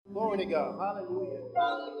Glory to God. Hallelujah.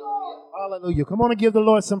 Hallelujah. Come on and give the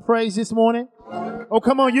Lord some praise this morning. Oh,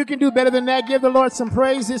 come on. You can do better than that. Give the Lord some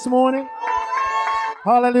praise this morning.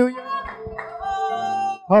 Hallelujah.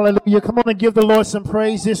 Hallelujah. Come on and give the Lord some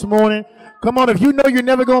praise this morning. Come on. If you know you're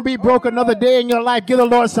never going to be broke another day in your life, give the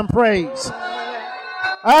Lord some praise.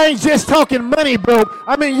 I ain't just talking money broke.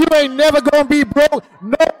 I mean, you ain't never going to be broke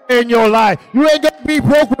nowhere in your life. You ain't going to be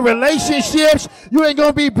broke with relationships. You ain't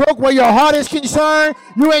going to be broke where your heart is concerned.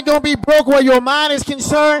 You ain't going to be broke where your mind is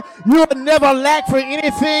concerned. You'll never lack for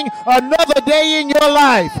anything another day in your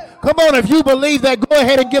life. Come on, if you believe that, go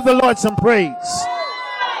ahead and give the Lord some praise.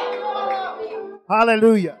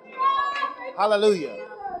 Hallelujah. Hallelujah.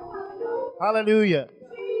 Hallelujah.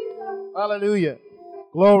 Hallelujah.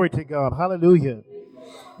 Glory to God. Hallelujah.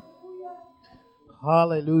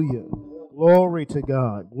 Hallelujah. Glory to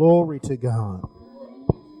God. Glory to God.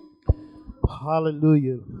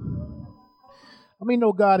 Hallelujah. I mean,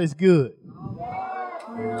 no, God is good.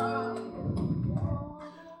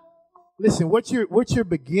 Listen, what you're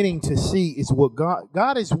beginning to see is what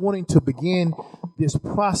God is wanting to begin this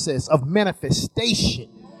process of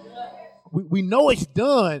manifestation. We know it's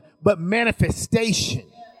done, but manifestation.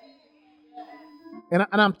 And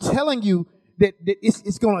I'm telling you that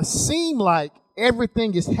it's going to seem like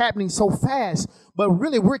everything is happening so fast, but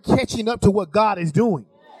really we're catching up to what God is doing.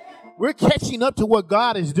 We're catching up to what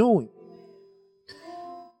God is doing.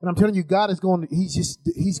 And I'm telling you, God is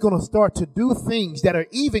he's going to start to do things that are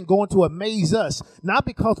even going to amaze us, not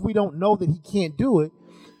because we don't know that he can't do it,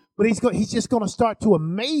 but he's just going to start to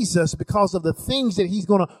amaze us because of the things that he's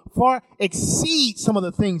going to far exceed some of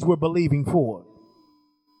the things we're believing for.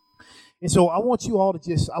 And so I want you all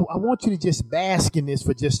to I want you to just bask in this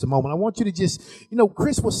for just a moment. I want you to just,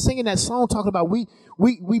 Chris was singing that song talking about we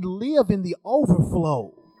live in the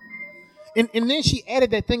overflow. And then she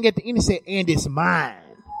added that thing at the end and said, and it's mine.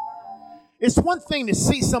 It's one thing to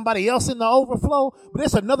see somebody else in the overflow, but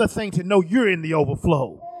it's another thing to know you're in the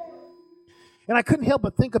overflow. And I couldn't help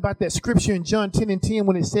but think about that scripture in John 10:10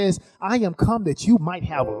 when it says, I am come that you might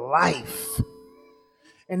have life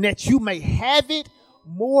and that you may have it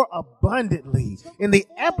more abundantly. And the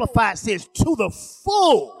Amplified says to the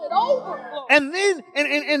full. And then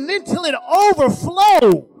till it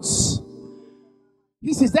overflows.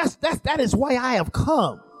 He says that is why I have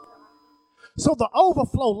come. So the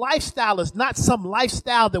overflow lifestyle is not some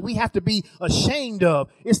lifestyle that we have to be ashamed of.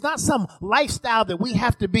 It's not some lifestyle that we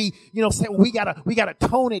have to be, say we gotta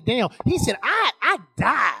tone it down. He said, I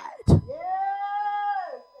died.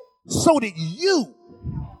 So did you.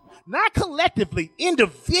 Not collectively,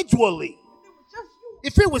 individually.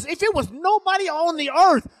 If it was nobody on the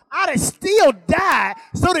earth, I'd have still died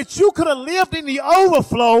so that you could have lived in the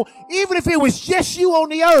overflow, even if it was just you on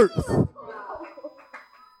the earth.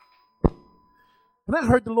 And I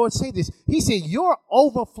heard the Lord say this. He said, your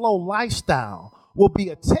overflow lifestyle will be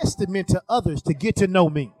a testament to others to get to know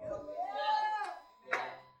me.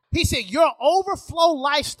 He said, your overflow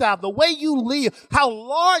lifestyle, the way you live, how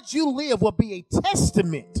large you live will be a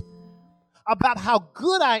testament about how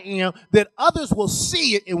good I am, that others will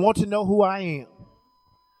see it and want to know who I am.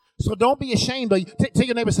 So don't be ashamed. Tell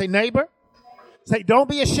your neighbor, say, neighbor, say, don't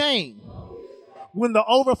be ashamed when the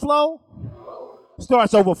overflow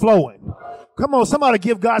starts overflowing. Come on, somebody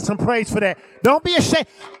give God some praise for that. Don't be ashamed.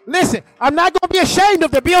 Listen, I'm not going to be ashamed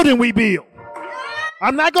of the building we build.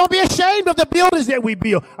 I'm not going to be ashamed of the buildings that we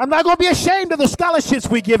build. I'm not going to be ashamed of the scholarships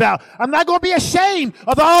we give out. I'm not going to be ashamed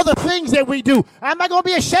of all the things that we do. I'm not going to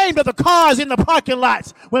be ashamed of the cars in the parking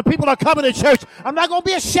lots when people are coming to church. I'm not going to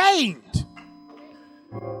be ashamed.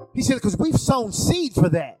 He said, because we've sown seed for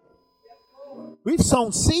that. We've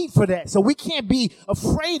sown seed for that. So we can't be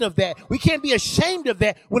afraid of that. We can't be ashamed of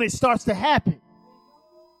that when it starts to happen.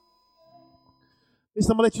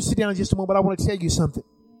 Listen, I'm going to let you sit down in just a moment, but I want to tell you something.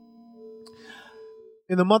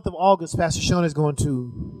 In the month of August, Pastor Sean is going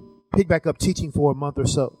to pick back up teaching for a month or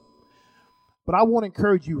so. But I want to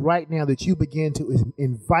encourage you right now that you begin to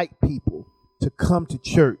invite people to come to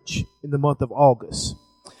church in the month of August.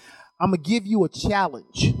 I'm going to give you a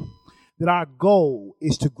challenge that our goal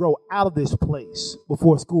is to grow out of this place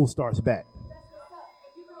before school starts back.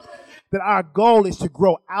 That our goal is to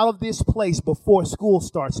grow out of this place before school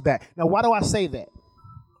starts back. Now, why do I say that?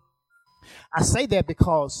 I say that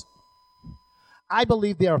because I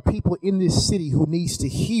believe there are people in this city who needs to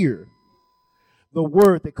hear the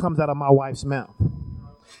word that comes out of my wife's mouth.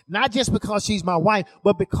 Not just because she's my wife,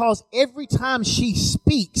 but because every time she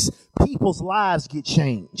speaks, people's lives get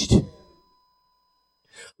changed.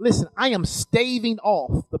 Listen, I am staving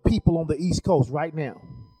off the people on the East Coast right now.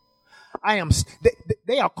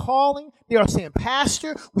 They are calling. They are saying,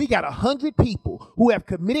 Pastor, we got 100 people who have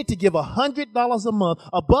committed to give $100 a month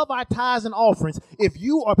above our tithes and offerings. If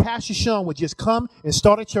you or Pastor Sean would just come and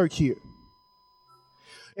start a church here.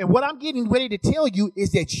 And what I'm getting ready to tell you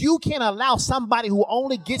is that you can't allow somebody who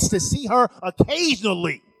only gets to see her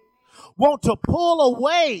occasionally want to pull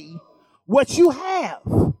away what you have.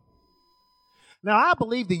 Now, I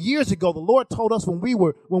believe that years ago, the Lord told us when we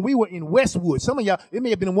were in Westwood. Some of y'all, it may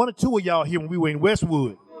have been one or two of y'all here when we were in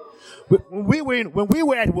Westwood. But when we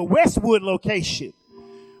were at the Westwood location,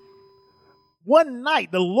 one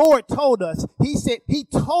night the Lord told us, he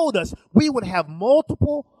told us we would have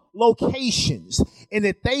multiple locations and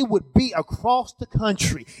that they would be across the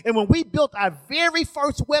country. And when we built our very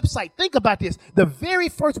first website, think about this, the very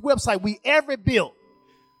first website we ever built,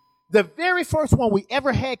 the very first one we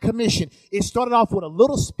ever had commissioned, it started off with a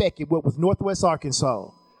little speck in what was Northwest Arkansas,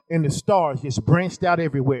 and the stars just branched out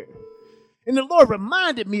everywhere. And the Lord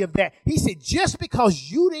reminded me of that. He said, just because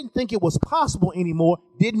you didn't think it was possible anymore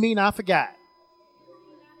didn't mean I forgot.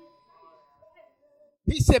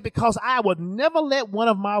 He said, because I would never let one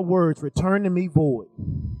of my words return to me void.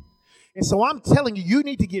 And so I'm telling you, you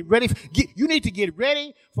need to get ready. You need to get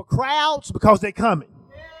ready for crowds because they're coming.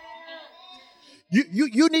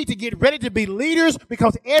 You need to get ready to be leaders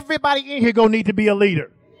because everybody in here going to need to be a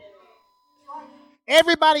leader.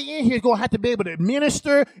 Everybody in here is going to have to be able to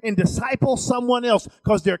minister and disciple someone else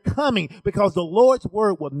because they're coming, because the Lord's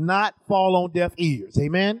word will not fall on deaf ears.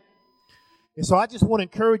 Amen. And so I just want to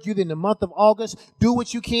encourage you that in the month of August, do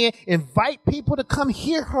what you can. Invite people to come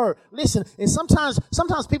hear her. Listen, and sometimes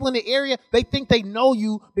people in the area, they think they know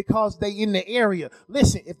you because they in the area.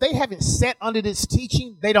 Listen, if they haven't sat under this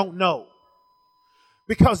teaching, they don't know.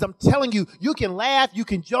 Because I'm telling you, you can laugh, you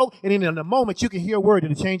can joke, and in a moment you can hear a word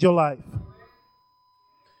that'll change your life.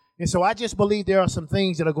 And so I just believe there are some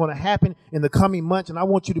things that are going to happen in the coming months, and I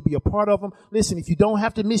want you to be a part of them. Listen, if you don't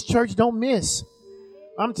have to miss church, don't miss.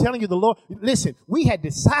 I'm telling you, the Lord, listen, we had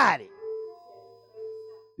decided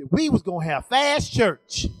that we was going to have fast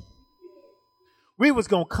church. We was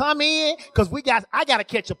going to come in because I got to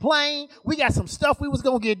catch a plane. We got some stuff we was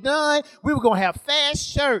going to get done. We were going to have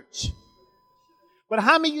fast church. But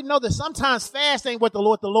how many of you know that sometimes fast ain't what the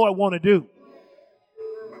Lord want to do?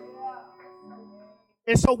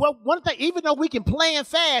 And so one thing, even though we can plan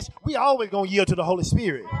fast, we always going to yield to the Holy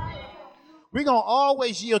Spirit. We're going to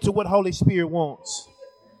always yield to what Holy Spirit wants.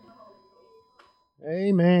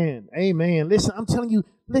 Amen. Amen. Listen, I'm telling you,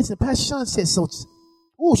 listen, Pastor Sean said so.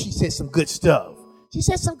 Oh, she said some good stuff. She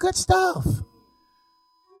said some good stuff.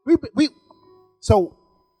 So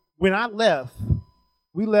when I left,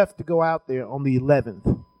 we left to go out there on the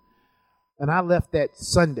 11th. And I left that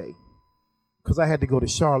Sunday because I had to go to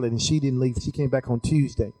Charlotte and she didn't leave. She came back on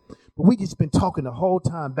Tuesday. But we just been talking the whole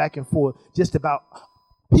time back and forth just about,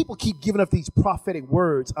 people keep giving us these prophetic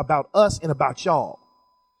words about us and about y'all.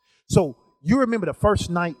 So you remember the first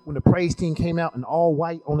night when the praise team came out in all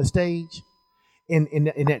white on the stage and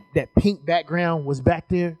that pink background was back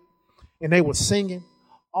there and they were singing.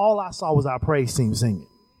 All I saw was our praise team singing.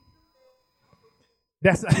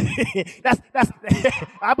 That's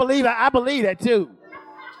I believe that too.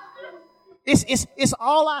 It's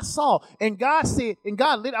all I saw. And God said,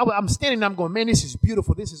 I'm standing there, I'm going, man, this is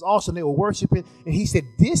beautiful. This is awesome. They were worshiping. And he said,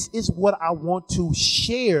 this is what I want to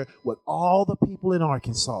share with all the people in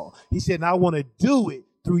Arkansas. He said, and I want to do it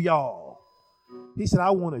through y'all. He said, I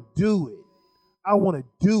want to do it. I want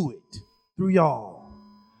to do it through y'all.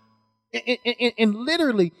 And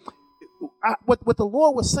literally, what the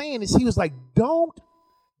Lord was saying is he was like, don't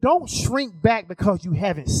shrink back because you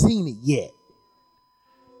haven't seen it yet.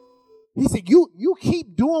 He said, you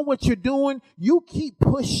keep doing what you're doing. You keep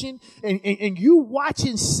pushing and you watch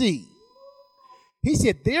and see. He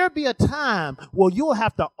said, there'll be a time where you'll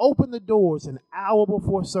have to open the doors an hour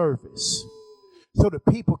before service so the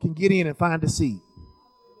people can get in and find a seat.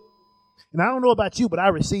 And I don't know about you, but I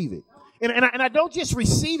receive it. And I don't just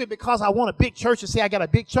receive it because I want a big church to say I got a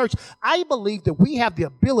big church. I believe that we have the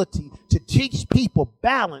ability to teach people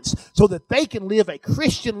balance so that they can live a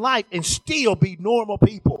Christian life and still be normal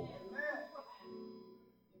people.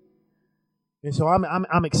 And so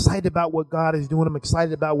I'm excited about what God is doing. I'm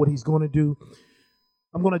excited about what he's going to do.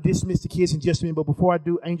 I'm going to dismiss the kids in just a minute. But before I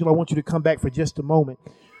do, Angel, I want you to come back for just a moment.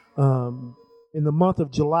 In the month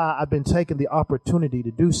of July, I've been taking the opportunity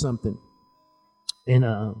to do something.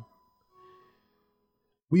 And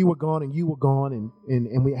we were gone and you were gone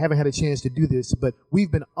and we haven't had a chance to do this, but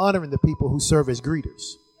we've been honoring the people who serve as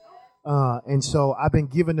greeters. And so I've been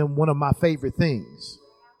giving them one of my favorite things.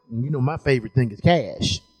 And you know, my favorite thing is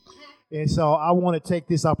cash. And so I want to take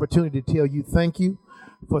this opportunity to tell you thank you.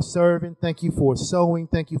 for serving. Thank you for sowing.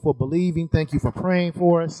 Thank you for believing. Thank you for praying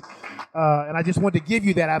for us. And I just want to give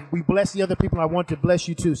you that. We bless the other people. I want to bless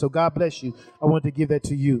you too. So God bless you. I want to give that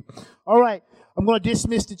to you. All right. I'm going to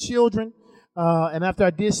dismiss the children. And after I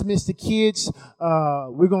dismiss the kids,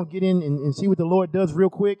 we're going to get in and see what the Lord does real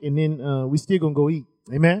quick. And then we still going to go eat.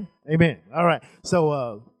 Amen. Amen. All right.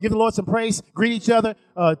 So give the Lord some praise. Greet each other.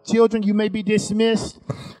 Children, you may be dismissed.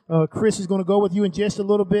 Chris is going to go with you in just a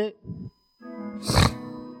little bit.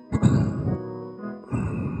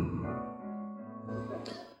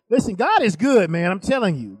 Listen, God is good, man. I'm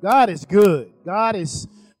telling you, God is good. God is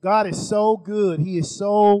so good. He is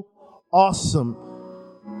so awesome.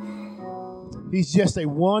 He's just a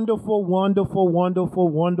wonderful, wonderful, wonderful,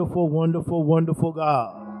 wonderful, wonderful, wonderful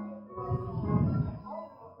God.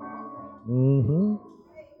 You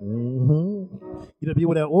know, be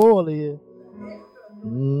where that oil is.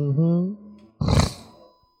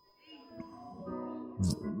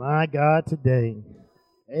 My God, today.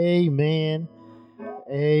 Amen.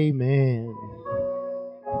 Amen.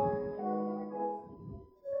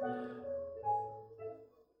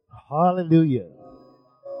 Hallelujah.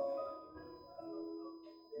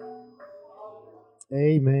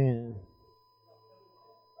 Amen.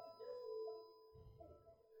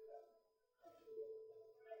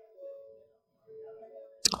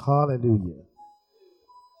 Hallelujah.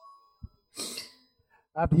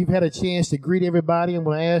 After you've had a chance to greet everybody, I'm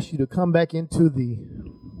going to ask you to come back into the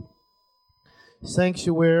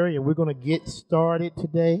sanctuary, and we're going to get started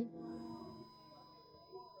today.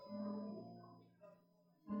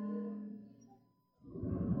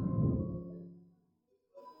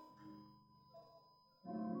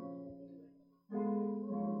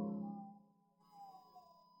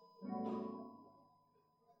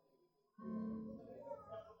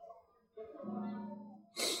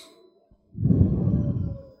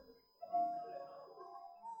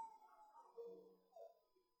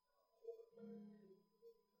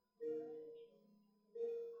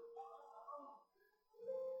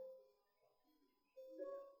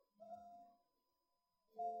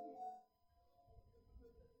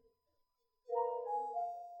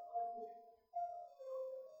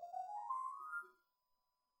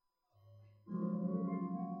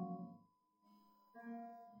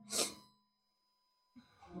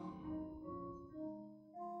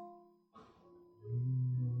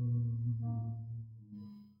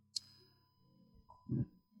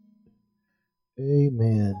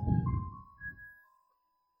 Amen.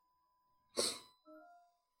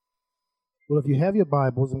 Well, if you have your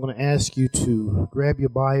Bibles, I'm going to ask you to grab your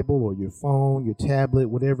Bible or your phone, your tablet,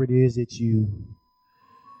 whatever it is that you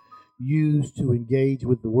use to engage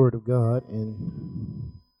with the Word of God,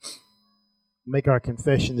 and make our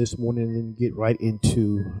confession this morning and then get right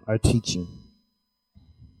into our teaching.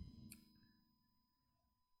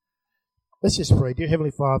 Let's just pray. Dear Heavenly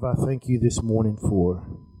Father, I thank you this morning for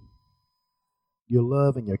your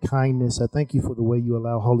love and your kindness. I thank you for the way you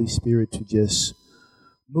allow Holy Spirit to just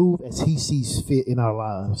move as he sees fit in our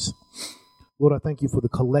lives. Lord, I thank you for the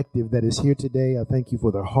collective that is here today. I thank you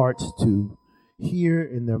for their hearts to hear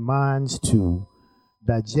and their minds to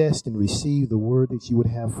digest and receive the word that you would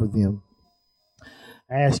have for them.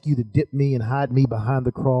 I ask you to dip me and hide me behind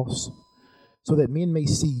the cross so that men may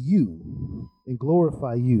see you and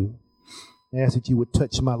glorify you. I ask that you would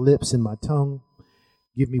touch my lips and my tongue.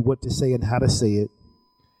 Give me what to say and how to say it.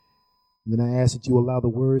 And then I ask that you allow the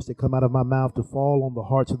words that come out of my mouth to fall on the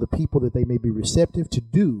hearts of the people, that they may be receptive to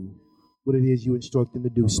do what it is you instruct them to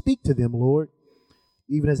do. Speak to them, Lord,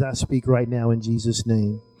 even as I speak right now in Jesus'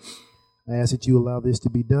 name. I ask that you allow this to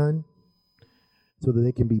be done so that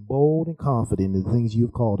they can be bold and confident in the things you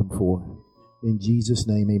have called them for. In Jesus'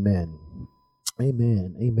 name, amen.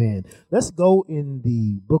 Amen. Amen. Let's go in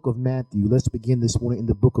the book of Matthew. Let's begin this morning in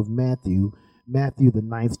the book of Matthew, the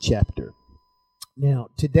 9th chapter. Now,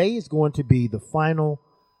 today is going to be the final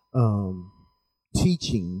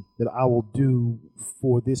teaching that I will do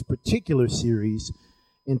for this particular series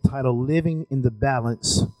entitled Living in the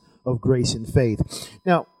Balance of Grace and Faith.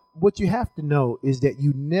 Now, what you have to know is that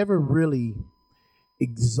you never really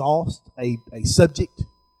exhaust a subject.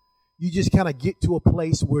 You just kind of get to a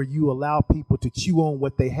place where you allow people to chew on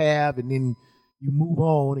what they have, and then you move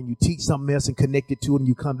on and you teach something else and connect it to it, and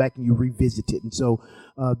you come back and you revisit it. And so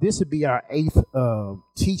this would be our 8th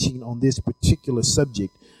teaching on this particular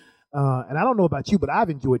subject. And I don't know about you, but I've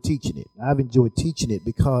enjoyed teaching it. I've enjoyed teaching it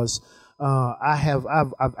because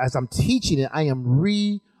as I'm teaching it, I am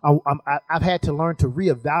I've had to learn to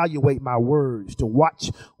reevaluate my words, to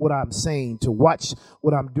watch what I'm saying, to watch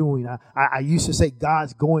what I'm doing. I used to say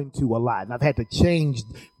God's going to a lot, and I've had to change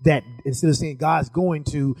that. Instead of saying God's going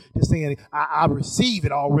to saying I receive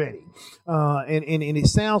it already. And it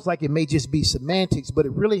sounds like it may just be semantics, but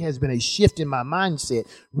it really has been a shift in my mindset,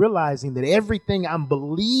 realizing that everything I'm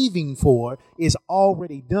believing for is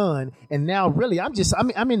already done. And now really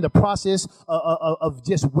I'm in the process of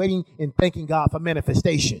just waiting and thanking God for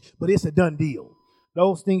manifestation. But it's a done deal.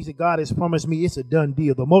 Those things that God has promised me, it's a done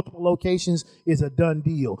deal. The multiple locations is a done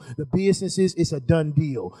deal. The businesses, it's a done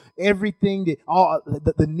deal. Everything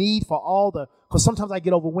that the need for all the, because sometimes I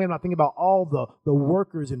get overwhelmed. I think about all the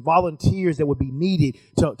workers and volunteers that would be needed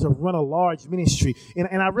to run a large ministry.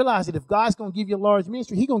 And I realize that if God's going to give you a large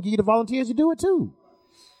ministry, He's going to give you the volunteers to do it too.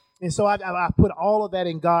 And so I put all of that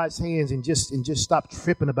in God's hands and just stop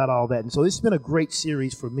tripping about all that. And so this has been a great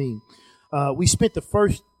series for me. We spent the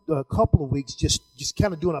first couple of weeks just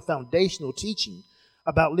kind of doing a foundational teaching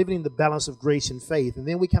about living in the balance of grace and faith. And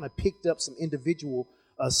then we kind of picked up some individual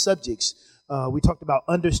subjects. We talked about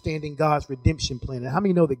understanding God's redemption plan. And how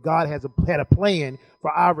many know that God had a plan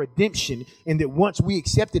for our redemption, and that once we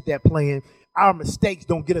accepted that plan, our mistakes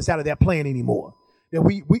don't get us out of that plan anymore? That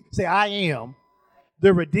we say, I am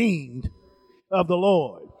the redeemed of the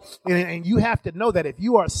Lord. And you have to know that if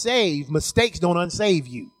you are saved, mistakes don't unsave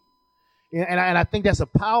you. And I think that's a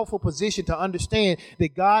powerful position to understand,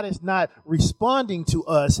 that God is not responding to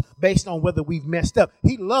us based on whether we've messed up.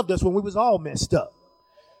 He loved us when we was all messed up.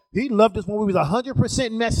 He loved us when we was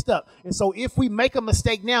 100% messed up. And so if we make a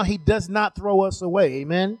mistake now, He does not throw us away.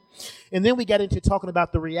 Amen. And then we got into talking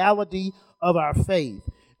about the reality of our faith.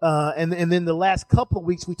 And then the last couple of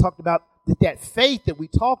weeks we talked about that faith that we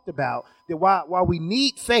talked about, that while we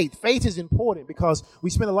need faith is important, because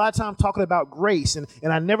we spend a lot of time talking about grace. And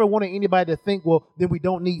I never wanted anybody to think, well, then we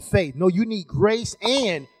don't need faith. No, you need grace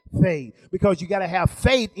and faith, because you got to have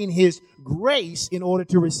faith in His grace in order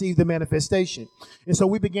to receive the manifestation. And so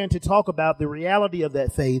we began to talk about the reality of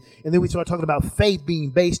that faith. And then we started talking about faith being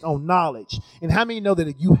based on knowledge. And how many know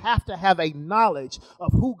that you have to have a knowledge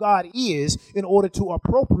of who God is in order to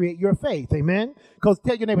appropriate your faith? Amen. Because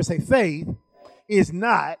tell your neighbor, say, faith is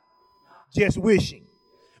not just wishing.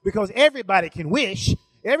 Because everybody can wish.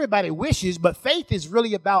 Everybody wishes, but faith is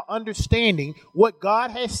really about understanding what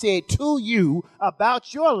God has said to you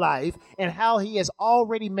about your life and how He has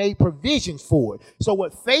already made provisions for it. So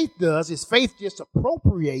what faith does is faith just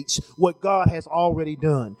appropriates what God has already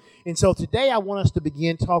done. And so today I want us to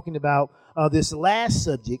begin talking about this last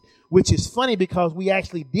subject, which is funny because we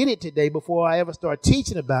actually did it today before I ever started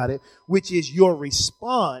teaching about it, which is your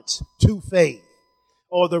response to faith,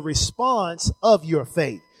 or the response of your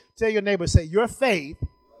faith. Tell your neighbor, say, your faith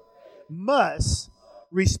must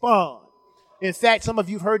respond. In fact, some of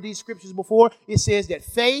you have heard these scriptures before. It says that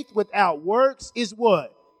faith without works is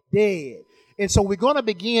what? Dead. And so we're going to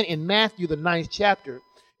begin in Matthew, the 9th chapter,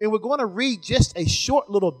 and we're going to read just a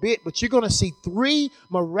short little bit, but you're going to see 3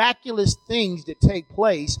 miraculous things that take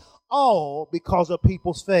place, all because of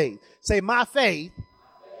people's faith. Say, my faith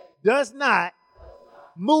does not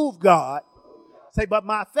move God. Say, but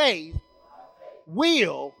my faith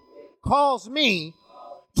will cause me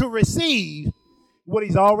to receive what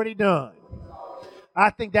He's already done. I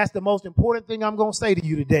think that's the most important thing I'm going to say to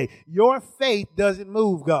you today. Your faith doesn't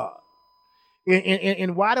move God.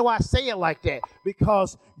 And why do I say it like that?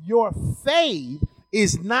 Because your faith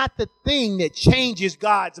is not the thing that changes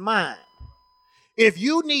God's mind. If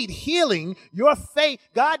you need healing, your faith,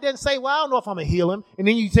 God doesn't say, well, I don't know if I'm going to heal him. And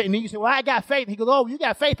then you say, well, I got faith. And He goes, oh, you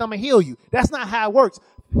got faith, I'm going to heal you. That's not how it works.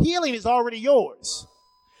 Healing is already yours.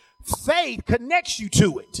 Faith connects you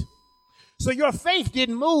to it. So your faith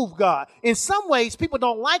didn't move God. In some ways, people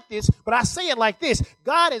don't like this, but I say it like this.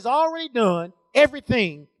 God has already done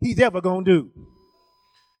everything He's ever going to do.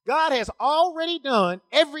 God has already done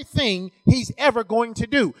everything He's ever going to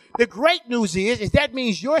do. The great news is that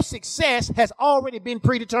means your success has already been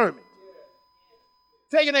predetermined.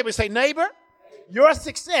 Tell your neighbor, say, neighbor, your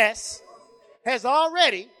success has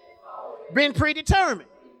already been predetermined.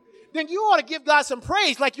 Then you ought to give God some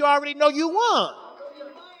praise like you already know you won.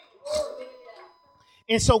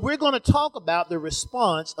 And so we're going to talk about the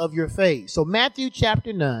response of your faith. So Matthew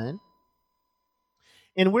chapter 9,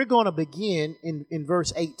 and we're going to begin in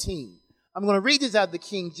verse 18. I'm going to read this out of the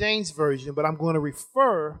King James Version, but I'm going to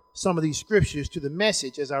refer some of these scriptures to the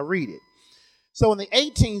Message as I read it. So in the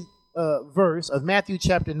 18th verse of Matthew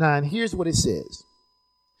chapter 9, here's what it says.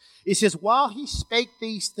 It says, while He spake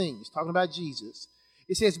these things, talking about Jesus,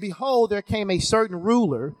 it says, behold, there came a certain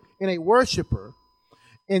ruler and a worshiper,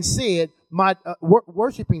 and said,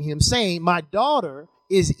 worshiping Him, saying, my daughter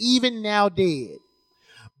is even now dead.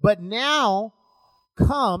 But now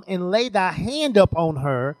come and lay thy hand up on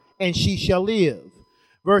her, and she shall live.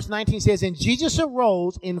 Verse 19 says, and Jesus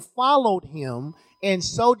arose and followed him, and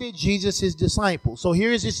so did Jesus his disciples. So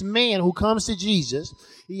here is this man who comes to Jesus.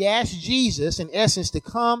 He asks Jesus, in essence, to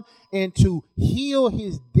come and to heal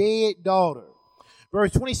his dead daughter.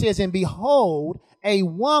 Verse 20 says, and behold, a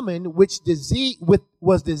woman was diseased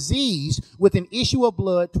with an issue of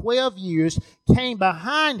blood 12 years came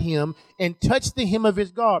behind him and touched the hem of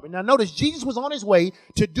his garment. Now notice, Jesus was on his way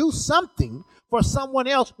to do something for someone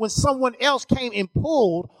else when someone else came and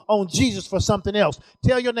pulled on Jesus for something else.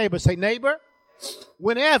 Tell your neighbor, say, neighbor,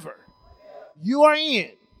 whenever you are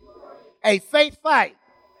in a faith fight,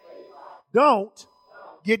 don't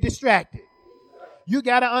get distracted. You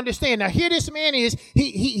got to understand. Now, here this man is.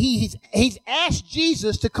 He's asked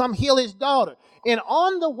Jesus to come heal his daughter. And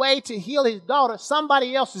on the way to heal his daughter,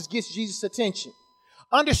 somebody else gets Jesus' attention.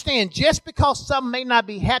 Understand, just because something may not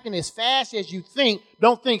be happening as fast as you think,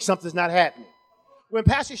 don't think something's not happening. When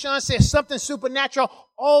Pastor Sean says something supernatural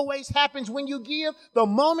always happens when you give, the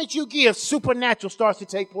moment you give, supernatural starts to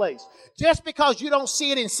take place. Just because you don't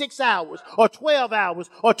see it in 6 hours or 12 hours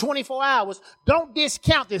or 24 hours, don't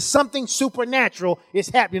discount that something supernatural is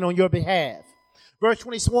happening on your behalf. Verse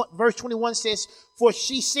 21 says, for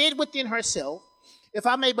she said within herself, if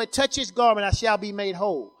I may but touch his garment, I shall be made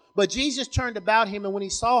whole. But Jesus turned about him, and when he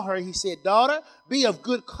saw her, he said, daughter, be of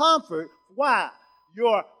good comfort. Why?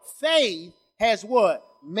 Your faith has what?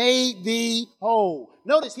 Made thee whole.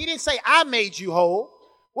 Notice, he didn't say, I made you whole.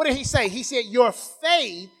 What did he say? He said, your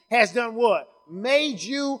faith has done what? Made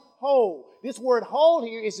you whole. This word whole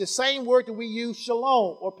here is the same word that we use,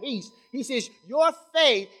 shalom, or peace. He says, your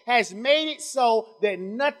faith has made it so that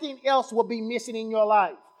nothing else will be missing in your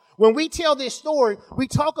life. When we tell this story, we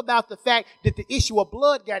talk about the fact that the issue of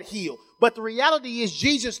blood got healed. But the reality is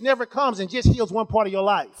Jesus never comes and just heals one part of your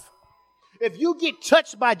life. If you get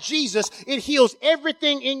touched by Jesus, it heals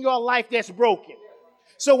everything in your life that's broken.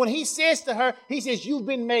 So when he says to her, he says, you've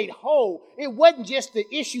been made whole. It wasn't just the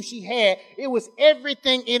issue she had. It was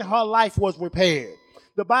everything in her life was repaired.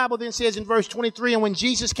 The Bible then says in verse 23, and when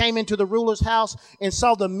Jesus came into the ruler's house and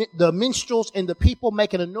saw the minstrels and the people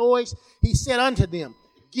making a noise, he said unto them,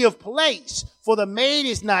 give place, for the maid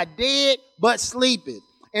is not dead, but sleepeth.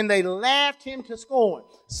 And they laughed him to scorn.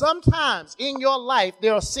 Sometimes in your life,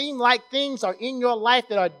 there will seem like things are in your life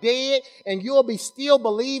that are dead, and you'll be still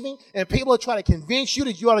believing, and people will try to convince you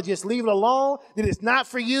that you ought to just leave it alone, that it's not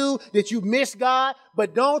for you, that you miss God.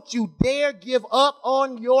 But don't you dare give up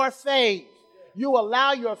on your faith. You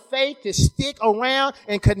allow your faith to stick around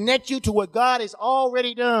and connect you to what God has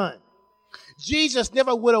already done. Jesus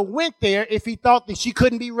never would have went there if he thought that she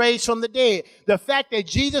couldn't be raised from the dead. The fact that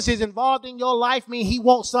Jesus is involved in your life means he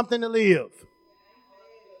wants something to live.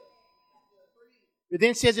 It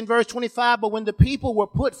then says in verse 25, but when the people were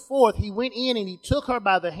put forth, he went in and he took her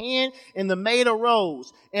by the hand, and the maid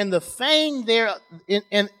arose, and the fame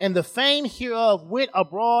hereof went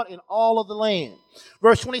abroad in all of the land.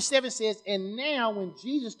 Verse 27 says, and now when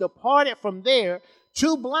Jesus departed from there,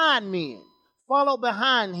 2 blind men followed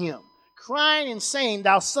behind him, crying and saying,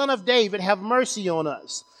 thou son of David, have mercy on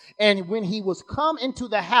us. And when he was come into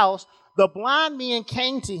the house, the blind men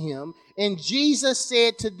came to him, and Jesus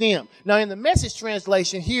said to them. Now, in the Message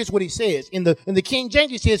translation, here's what he says. In the King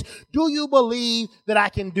James, it says, do you believe that I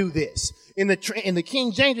can do this? In the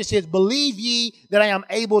King James, it says, believe ye that I am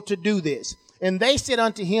able to do this. And they said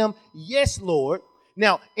unto him, yes, Lord.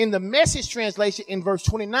 Now, in the Message translation, in verse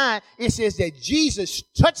 29, it says that Jesus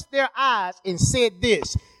touched their eyes and said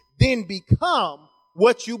this, then become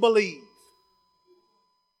what you believe.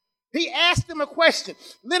 He asked them a question.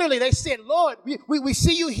 Literally, they said, Lord, we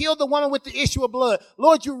see you heal the woman with the issue of blood.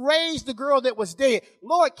 Lord, you raised the girl that was dead.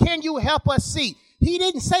 Lord, can you help us see? He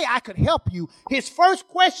didn't say I could help you. His first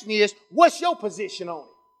question is, what's your position on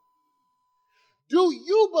it? Do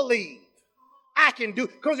you believe I can do?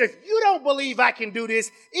 Because if you don't believe I can do this,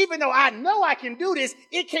 even though I know I can do this,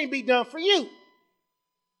 it can't be done for you.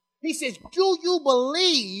 He says, do you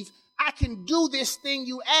believe I can do this thing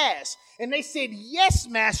you asked? And they said, yes,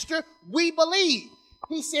 master, we believe.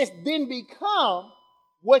 He says, then become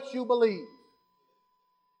what you believe.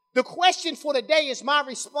 The question for today is my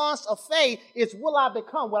response of faith is, will I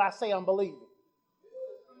become what I say I'm believing?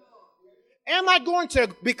 Am I going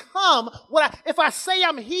to become if I say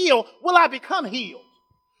I'm healed, will I become healed?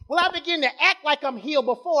 Will I begin to act like I'm healed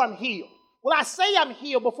before I'm healed? Will I say I'm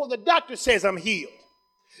healed before the doctor says I'm healed?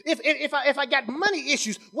 If I got money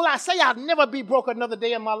issues, will I say I'll never be broke another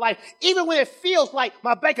day in my life, even when it feels like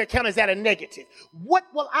my bank account is at a negative? What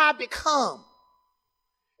will I become?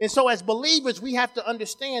 And so as believers, we have to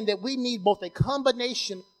understand that we need both a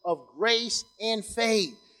combination of grace and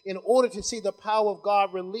faith in order to see the power of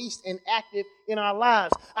God released and active in our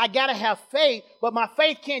lives. I got to have faith, but my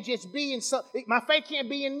faith can't just be my faith can't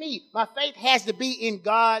be in me. My faith has to be in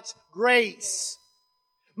God's grace.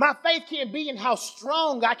 My faith can't be in how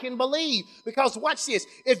strong I can believe. Because watch this.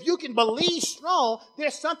 If you can believe strong,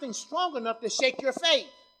 there's something strong enough to shake your faith.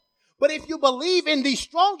 But if you believe in the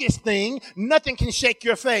strongest thing, nothing can shake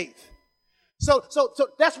your faith. So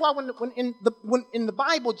that's why when in the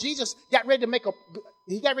Bible, Jesus got ready to make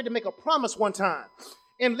a promise one time.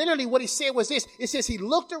 And literally what he said was this. It says he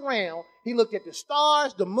looked around, he looked at the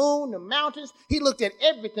stars, the moon, the mountains, he looked at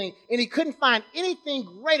everything, and he couldn't find anything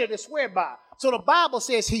greater to swear by. So the Bible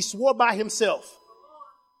says he swore by himself.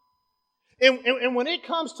 And when it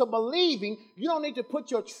comes to believing, you don't need to put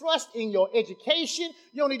your trust in your education.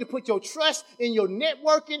 You don't need to put your trust in your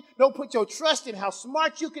networking. Don't put your trust in how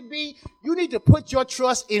smart you can be. You need to put your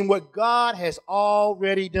trust in what God has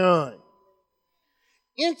already done.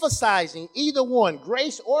 Emphasizing either one,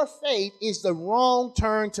 grace or faith, is the wrong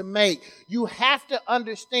turn to make. You have to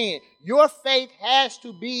understand your faith has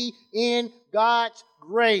to be in God's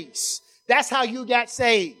grace. That's how you got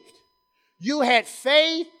saved. You had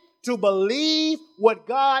faith to believe what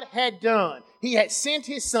God had done. He had sent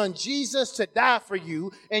his son Jesus to die for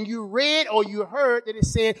you, and you read or you heard that it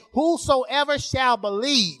said, whosoever shall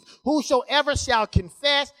believe, whosoever shall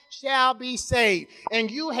confess shall be saved.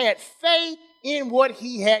 And you had faith in what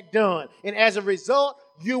he had done, and as a result,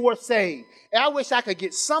 you were saved. And I wish I could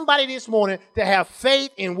get somebody this morning to have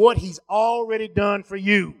faith in what he's already done for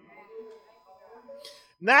you.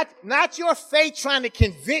 Not your faith trying to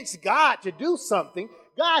convince God to do something.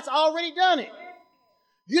 God's already done it.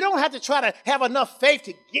 You don't have to try to have enough faith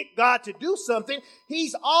to get God to do something.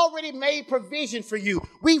 He's already made provision for you.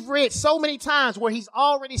 We've read so many times where he's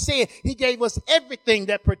already said he gave us everything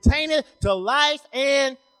that pertaineth to life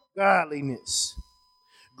and godliness.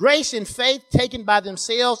 Grace and faith taken by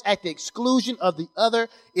themselves at the exclusion of the other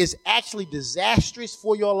is actually disastrous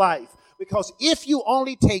for your life. Because if you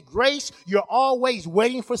only take grace, you're always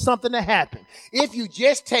waiting for something to happen. If you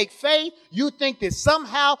just take faith, you think that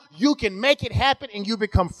somehow you can make it happen and you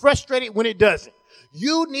become frustrated when it doesn't.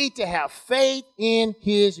 You need to have faith in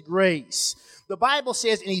his grace. The Bible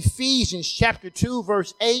says in Ephesians chapter 2,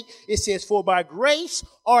 verse 8, it says, for by grace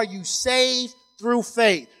are you saved through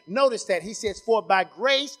faith. Notice that he says, for by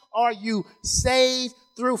grace are you saved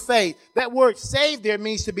through faith. That word saved there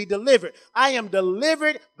means to be delivered. I am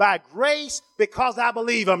delivered by grace because I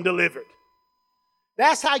believe I'm delivered.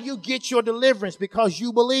 That's how you get your deliverance, because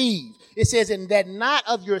you believe. It says, and that not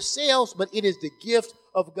of yourselves, but it is the gift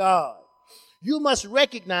of God. You must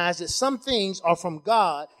recognize that some things are from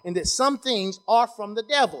God and that some things are from the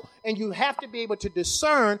devil. And you have to be able to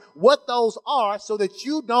discern what those are so that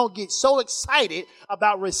you don't get so excited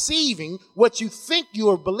about receiving what you think you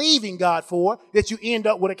are believing God for that you end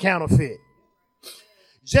up with a counterfeit.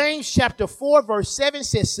 James chapter 4 verse 7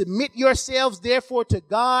 says, submit yourselves therefore to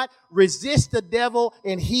God, resist the devil,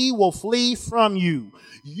 and he will flee from you.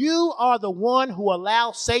 You are the one who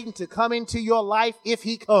allows Satan to come into your life if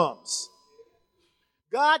he comes.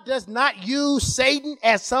 God does not use Satan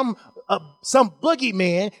as some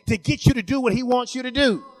boogeyman to get you to do what he wants you to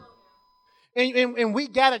do. And we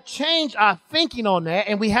got to change our thinking on that,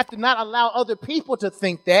 and we have to not allow other people to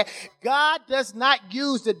think that. God does not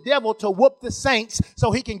use the devil to whoop the saints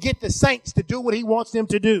so he can get the saints to do what he wants them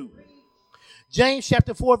to do. James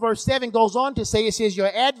chapter 4 verse 7 goes on to say, it says,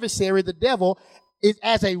 your adversary, the devil, is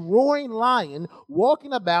as a roaring lion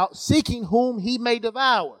walking about seeking whom he may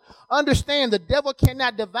devour. Understand, the devil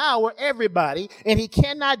cannot devour everybody, and he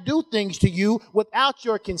cannot do things to you without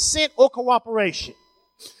your consent or cooperation.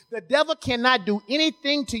 The devil cannot do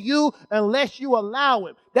anything to you unless you allow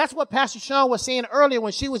him. That's what Pastor Sean was saying earlier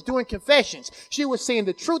when she was doing confessions. She was saying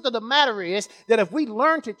the truth of the matter is that if we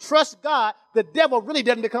learn to trust God, the devil really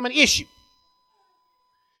doesn't become an issue.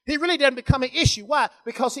 He really doesn't become an issue. Why?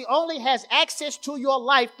 Because he only has access to your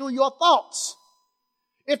life through your thoughts.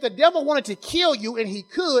 If the devil wanted to kill you, and he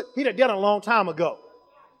could, he'd have done it a long time ago.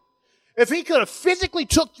 If he could have physically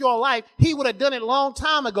took your life, he would have done it a long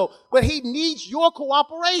time ago. But he needs your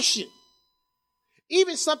cooperation.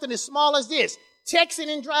 Even something as small as this, texting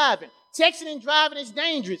and driving. Texting and driving is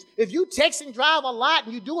dangerous. If you text and drive a lot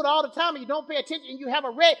and you do it all the time and you don't pay attention and you have a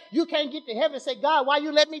wreck, you can't get to heaven and say, God, why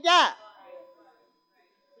you let me die?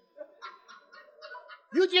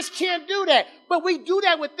 You just can't do that. But we do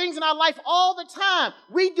that with things in our life all the time.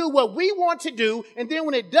 We do what we want to do, and then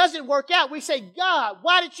when it doesn't work out, we say, God,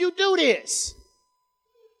 why did you do this?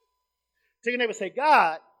 Tell your neighbor, say,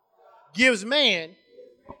 God gives man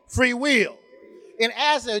Free will. And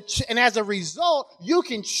as a result, you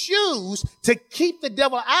can choose to keep the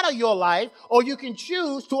devil out of your life, or you can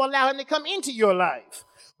choose to allow him to come into your life.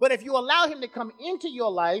 But if you allow him to come into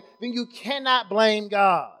your life, then you cannot blame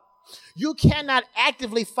God. You cannot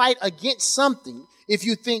actively fight against something if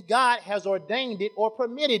you think God has ordained it or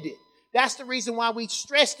permitted it. That's the reason why we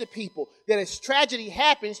stress to people that as tragedy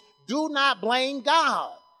happens, do not blame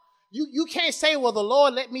God. You can't say, well, the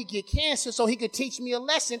Lord let me get cancer so he could teach me a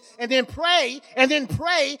lesson, and then pray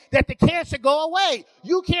that the cancer go away.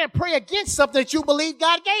 You can't pray against something that you believe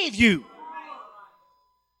God gave you.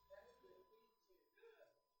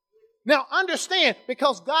 Now understand,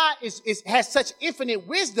 because God has such infinite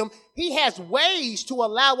wisdom, he has ways to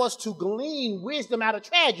allow us to glean wisdom out of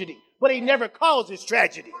tragedy, but he never causes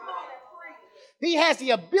tragedy. He has the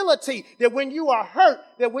ability that when you are hurt,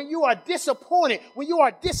 that when you are disappointed, when you are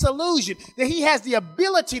disillusioned, that he has the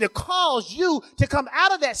ability to cause you to come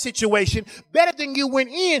out of that situation better than you went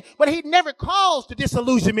in, but he never caused the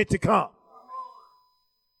disillusionment to come.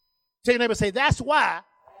 Tell your neighbor, say, that's why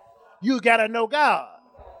you got to know God.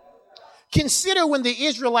 Consider when the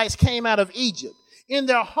Israelites came out of Egypt. In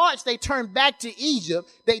their hearts, they turned back to Egypt.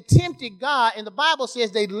 They tempted God, and the Bible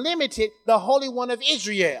says they limited the Holy One of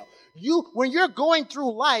Israel. When you're going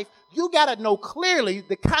through life, you got to know clearly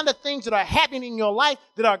the kind of things that are happening in your life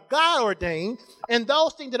that are God ordained, and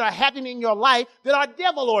those things that are happening in your life that are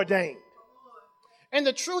devil ordained. And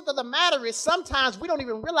the truth of the matter is, sometimes we don't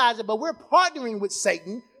even realize it, but we're partnering with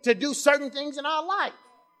Satan to do certain things in our life.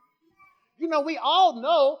 You know, we all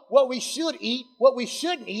know what we should eat, what we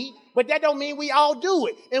shouldn't eat, but that don't mean we all do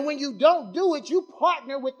it. And when you don't do it, you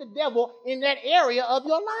partner with the devil in that area of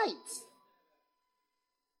your life.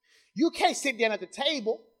 You can't sit down at the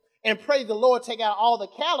table and pray the Lord take out all the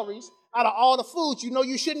calories out of all the foods you know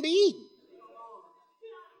you shouldn't be eating.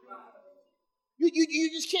 You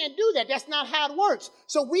just can't do that. That's not how it works.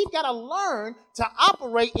 So we've got to learn to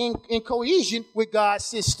operate in cohesion with God's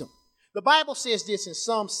system. The Bible says this in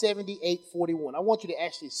Psalm 78:41. I want you to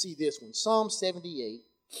actually see this one. Psalm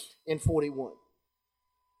 78:41.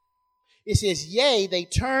 It says, yea, they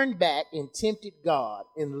turned back and tempted God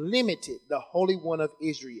and limited the Holy One of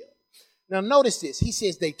Israel. Now notice this. He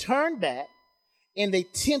says they turned back and they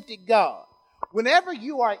tempted God. Whenever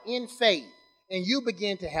you are in faith and you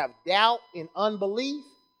begin to have doubt and unbelief,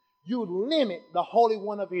 you limit the Holy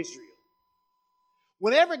One of Israel.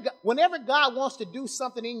 Whenever God wants to do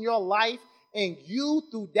something in your life and you,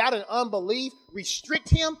 through doubt and unbelief, restrict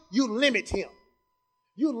him, you limit him.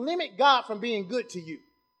 You limit God from being good to you.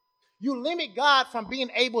 You limit God from being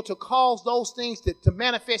able to cause those things to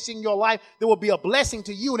manifest in your life that will be a blessing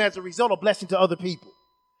to you and as a result, a blessing to other people.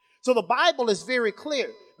 So the Bible is very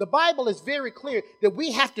clear. The Bible is very clear that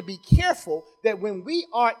we have to be careful that when we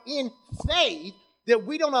are in faith, that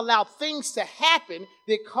we don't allow things to happen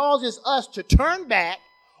that causes us to turn back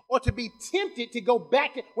or to be tempted to go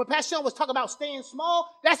back. When Pastor Sean was talking about staying small,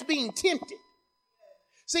 that's being tempted.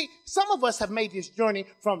 See, some of us have made this journey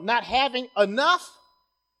from not having enough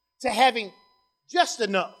to having just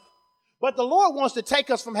enough. But the Lord wants to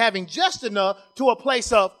take us from having just enough to a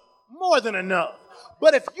place of more than enough.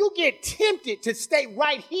 But if you get tempted to stay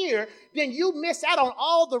right here, then you miss out on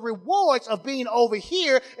all the rewards of being over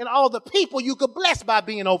here and all the people you could bless by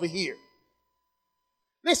being over here.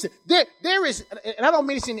 Listen, there is, and I don't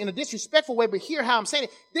mean this in a disrespectful way, but hear how I'm saying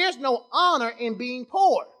it. There's no honor in being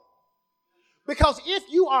poor. Because if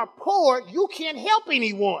you are poor, you can't help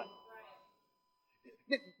anyone.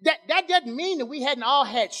 That doesn't mean that we hadn't all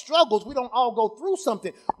had struggles. We don't all go through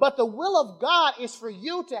something. But the will of God is for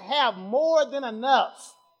you to have more than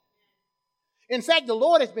enough. In fact, the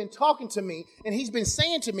Lord has been talking to me, and he's been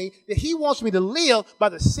saying to me that he wants me to live by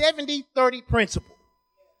the 70-30 principle.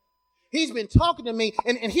 He's been talking to me,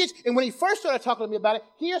 and when he first started talking to me about it,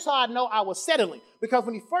 here's how I know I was settling. Because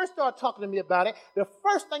when he first started talking to me about it, the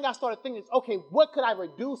first thing I started thinking is, okay, what could I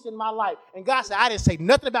reduce in my life? And God said, I didn't say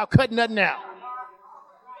nothing about cutting nothing out.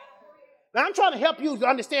 Now, I'm trying to help you to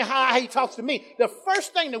understand how he talks to me. The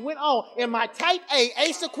first thing that went on in my type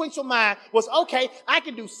A sequential mind was, okay, I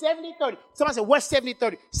can do 70-30. Somebody said, what's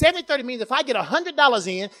 70-30? 70-30 means if I get $100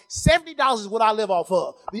 in, $70 is what I live off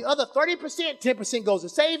of. The other 30%, 10% goes to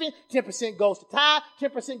saving, 10% goes to tithe,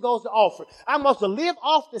 10% goes to offering. I'm supposed to live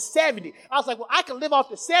off the 70. I was like, well, I can live off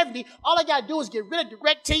the 70. All I got to do is get rid of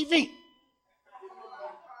DirecTV.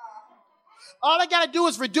 All I got to do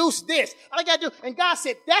is reduce this. All I got to do, and God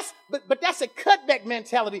said, but that's a cutback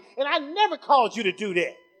mentality, and I never called you to do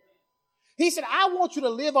that. He said, I want you to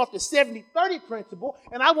live off the 70-30 principle,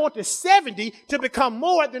 and I want the 70 to become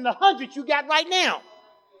more than the 100 you got right now.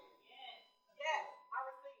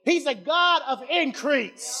 He's a God of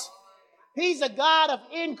increase. He's a God of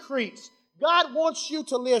increase. God wants you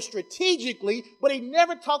to live strategically, but he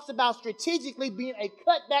never talks about strategically being a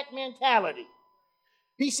cutback mentality.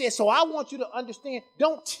 He says, so I want you to understand,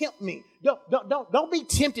 don't tempt me. Don't be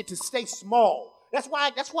tempted to stay small. That's why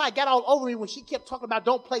it got all over me when she kept talking about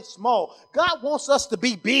don't play small. God wants us to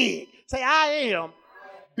be big. Say, I am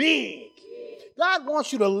big. God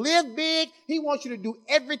wants you to live big. He wants you to do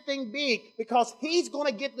everything big because he's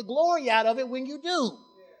going to get the glory out of it when you do.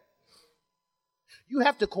 You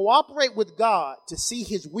have to cooperate with God to see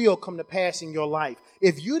his will come to pass in your life.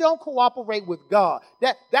 If you don't cooperate with God,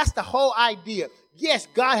 that's the whole idea. Yes,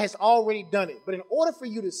 God has already done it. But in order for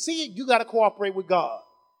you to see it, you got to cooperate with God.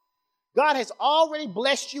 God has already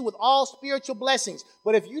blessed you with all spiritual blessings.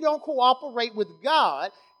 But if you don't cooperate with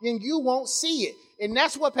God, then you won't see it. And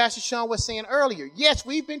that's what Pastor Sean was saying earlier. Yes,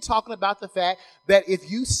 we've been talking about the fact that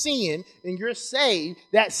if you sin and you're saved,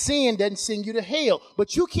 that sin doesn't send you to hell.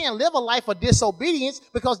 But you can't live a life of disobedience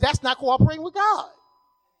because that's not cooperating with God.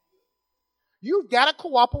 You've got to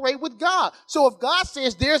cooperate with God. So if God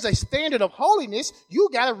says there's a standard of holiness, you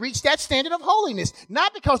got to reach that standard of holiness.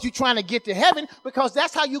 Not because you're trying to get to heaven, because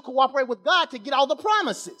that's how you cooperate with God to get all the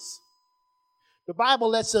promises. The Bible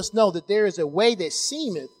lets us know that there is a way that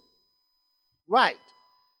seemeth right.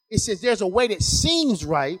 It says there's a way that seems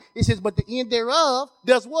right. It says, but the end thereof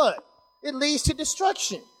does what? It leads to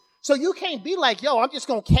destruction. So you can't be like, yo, I'm just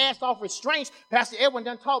going to cast off restraints. Pastor Edwin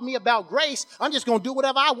done taught me about grace. I'm just going to do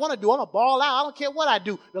whatever I want to do. I'm going to ball out. I don't care what I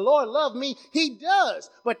do. The Lord loves me. He does.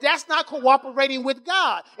 But that's not cooperating with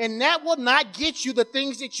God. And that will not get you the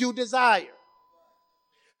things that you desire.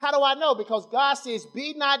 How do I know? Because God says,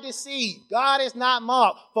 be not deceived. God is not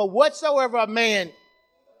mocked. For whatsoever a man,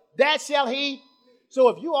 that shall he. So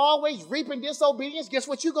if you always reaping disobedience, guess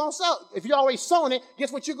what you're going to sow? If you're always sowing it,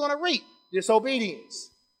 guess what you're going to reap? Disobedience.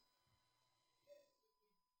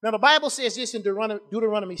 Now, the Bible says this in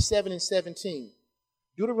Deuteronomy 7 and 17.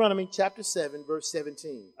 Deuteronomy chapter 7, verse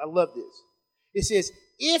 17. I love this. It says,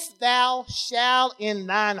 if thou shalt in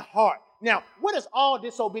thine heart. Now, where does all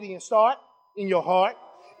disobedience start? In your heart.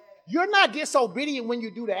 You're not disobedient when you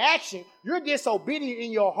do the action. You're disobedient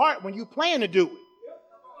in your heart when you plan to do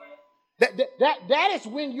it. That is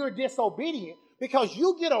when you're disobedient. Because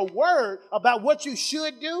you get a word about what you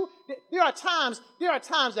should do. There are times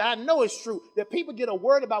that I know it's true that people get a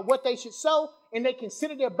word about what they should sow and they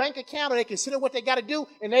consider their bank account or they consider what they got to do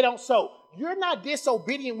and they don't sow. You're not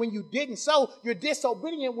disobedient when you didn't sow. You're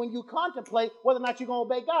disobedient when you contemplate whether or not you're going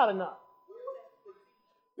to obey God or not.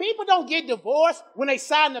 People don't get divorced when they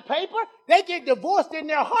sign the paper. They get divorced in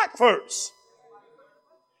their heart first.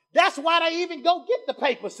 That's why they even go get the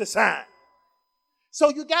papers to sign. So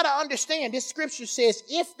you got to understand, this scripture says,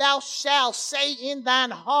 if thou shalt say in thine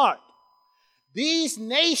heart, these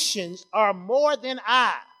nations are more than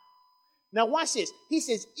I. Now watch this. He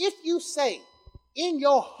says, if you say in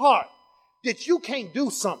your heart that you can't do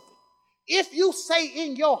something, if you say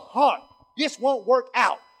in your heart, this won't work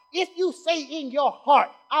out. If you say in your heart,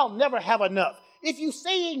 I'll never have enough. If you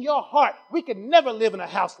say in your heart, we can never live in a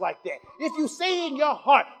house like that. If you say in your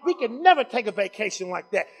heart, we can never take a vacation like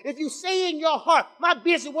that. If you say in your heart, my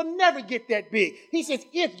business will never get that big. He says,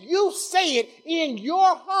 if you say it in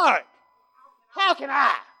your heart, how can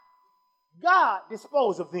I, God,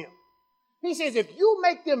 dispose of them? He says, if you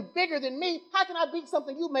make them bigger than me, how can I beat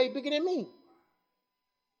something you made bigger than me?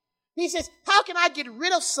 He says, how can I get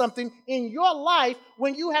rid of something in your life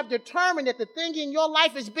when you have determined that the thing in your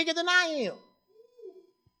life is bigger than I am?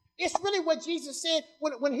 It's really what Jesus said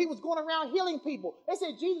when he was going around healing people. They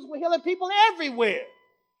said Jesus was healing people everywhere.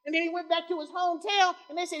 And then he went back to his hometown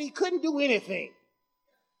and they said he couldn't do anything.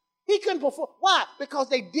 He couldn't perform. Why? Because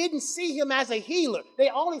they didn't see him as a healer.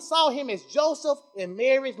 They only saw him as Joseph and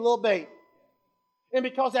Mary's little baby. And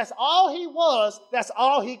because that's all he was, that's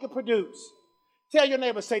all he could produce. Tell your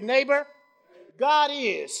neighbor, say, neighbor, God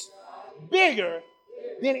is bigger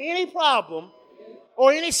than any problem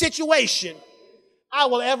or any situation I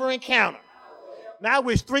will ever encounter. Now, I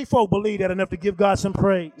wish 3 folk believe that enough to give God some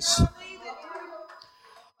praise.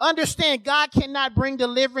 Understand, God cannot bring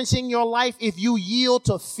deliverance in your life if you yield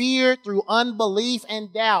to fear through unbelief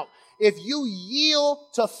and doubt. If you yield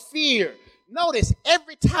to fear. Notice,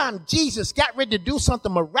 every time Jesus got ready to do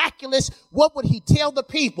something miraculous, what would he tell the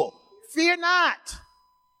people? Fear not.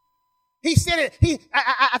 He said it.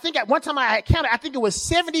 I think at one time I had counted, I think it was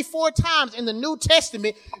 74 times in the New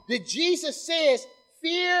Testament that Jesus says,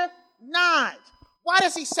 fear not. Why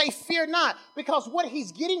does he say fear not? Because what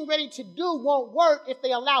he's getting ready to do won't work if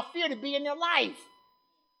they allow fear to be in their life.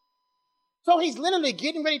 So he's literally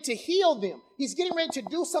getting ready to heal them. He's getting ready to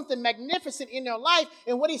do something magnificent in their life.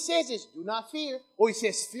 And what he says is, do not fear. Or he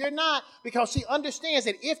says, fear not, because he understands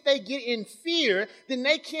that if they get in fear, then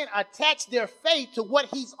they can't attach their faith to what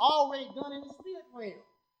he's already done in the spirit realm.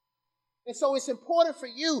 And so it's important for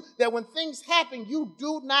you that when things happen, you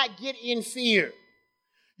do not get in fear.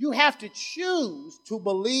 You have to choose to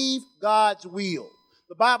believe God's will.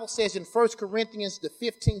 The Bible says in 1 Corinthians, the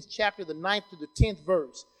 15th chapter, the 9th to the 10th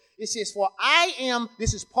verse, it says, for I am,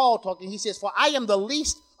 this is Paul talking, he says, for I am the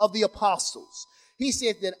least of the apostles. He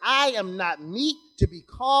said that I am not meet to be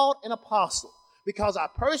called an apostle because I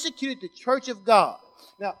persecuted the church of God.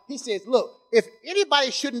 Now, he says, look, if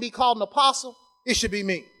anybody shouldn't be called an apostle, it should be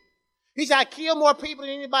me. He said, I kill more people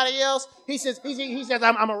than anybody else. He says,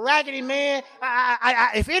 I'm a raggedy man.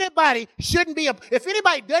 If anybody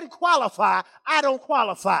doesn't qualify, I don't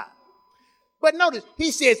qualify. But notice,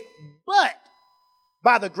 he says, but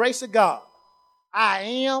by the grace of God, I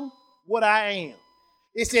am what I am.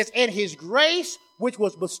 It says, and his grace, which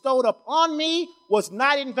was bestowed upon me, was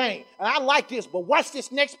not in vain. And I like this, but watch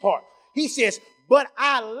this next part. He says, but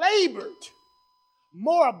I labored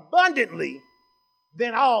more abundantly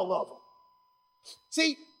than all of them.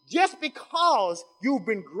 See, just because you've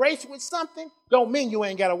been graced with something, don't mean you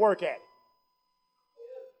ain't got to work at it.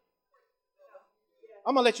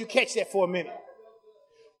 I'm going to let you catch that for a minute.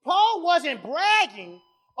 Paul wasn't bragging,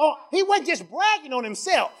 or he wasn't just bragging on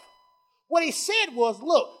himself. What he said was,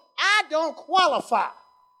 look, I don't qualify.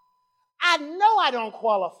 I know I don't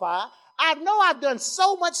qualify. I know I've done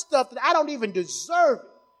so much stuff that I don't even deserve it.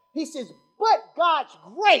 He says, but God's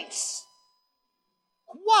grace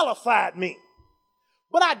qualified me.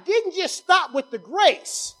 But I didn't just stop with the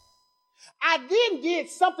grace. I then did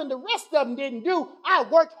something the rest of them didn't do. I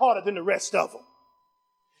worked harder than the rest of them.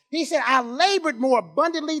 He said, I labored more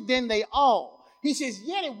abundantly than they all. He says,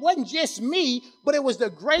 yet it wasn't just me, but it was the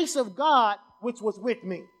grace of God which was with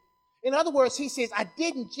me. In other words, he says, I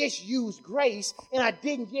didn't just use grace and I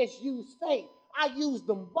didn't just use faith. I used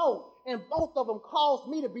them both, and both of them caused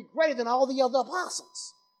me to be greater than all the other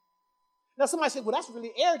apostles. Now, somebody said, well, that's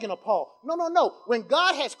really arrogant of Paul. No. When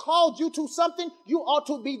God has called you to something, you ought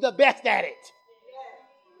to be the best at it.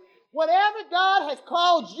 Whatever God has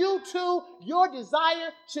called you to, your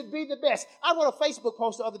desire should be the best. I wrote a Facebook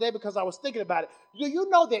post the other day because I was thinking about it. Do you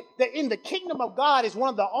know that in the kingdom of God is one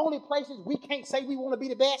of the only places we can't say we want to be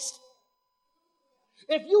the best?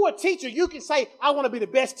 If you're a teacher, you can say, I want to be the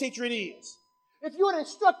best teacher it is. If you're an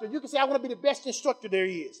instructor, you can say, I want to be the best instructor there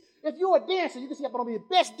is. If you're a dancer, you can say, I want to be the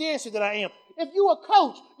best dancer that I am. If you're a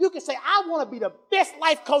coach, you can say, I want to be the best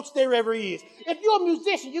life coach there ever is. If you're a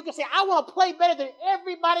musician, you can say, I want to play better than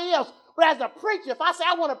everybody else. But as a preacher, if I say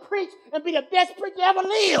I want to preach and be the best preacher ever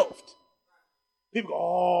lived, people go,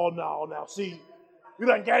 oh, no, see, you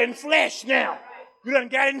done got in flesh now. You done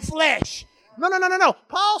got in flesh. No.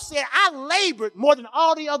 Paul said, I labored more than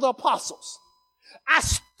all the other apostles. I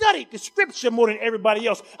studied the scripture more than everybody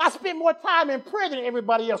else. I spent more time in prayer than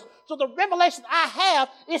everybody else. So the revelation I have,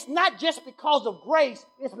 it's not just because of grace,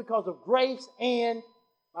 it's because of grace and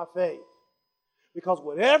my faith. Because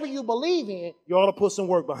whatever you believe in, you ought to put some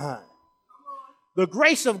work behind. The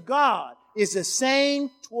grace of God is the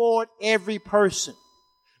same toward every person.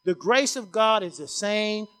 The grace of God is the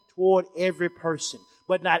same toward every person.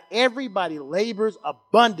 But not everybody labors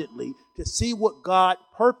abundantly to see what God's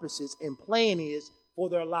purposes and plan is for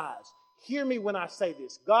their lives. Hear me when I say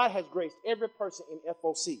this. God has graced every person in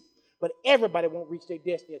FOC, but everybody won't reach their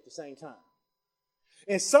destiny at the same time.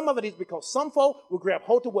 And some of it is because some folk will grab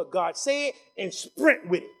hold of what God said and sprint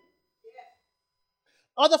with it.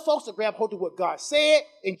 Other folks will grab hold of what God said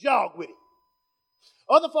and jog with it.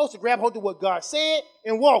 Other folks will grab hold of what God said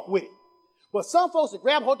and walk with it. But some folks will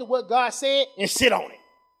grab hold of what God said and sit on it.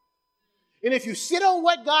 And if you sit on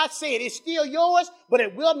what God said, it's still yours, but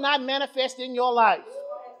it will not manifest in your life.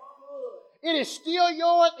 It is still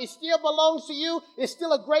yours. It still belongs to you. It's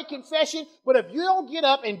still a great confession. But if you don't get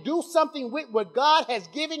up and do something with what God has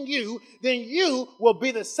given you, then you will be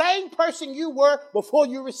the same person you were before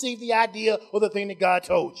you received the idea or the thing that God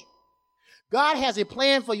told you. God has a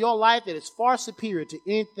plan for your life that is far superior to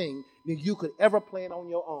anything that you could ever plan on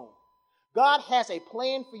your own. God has a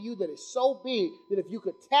plan for you that is so big that if you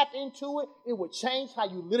could tap into it, it would change how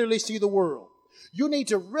you literally see the world. You need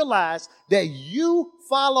to realize that you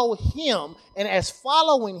follow him, and as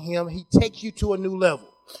following him, he takes you to a new level.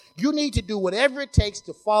 You need to do whatever it takes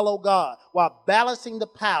to follow God while balancing the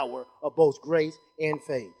power of both grace and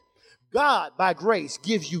faith. God, by grace,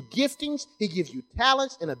 gives you giftings. He gives you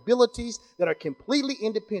talents and abilities that are completely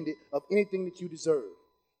independent of anything that you deserve.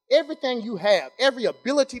 Everything you have, every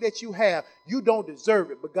ability that you have, you don't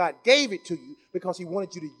deserve it, but God gave it to you because he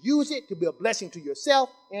wanted you to use it to be a blessing to yourself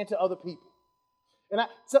and to other people. And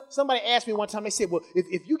somebody asked me one time, they said, well,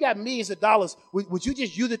 if you got millions of dollars, would you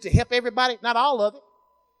just use it to help everybody? Not all of it.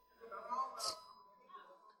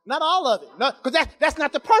 Not all of it. No, because that's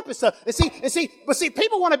not the purpose of it. But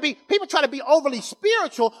people try to be overly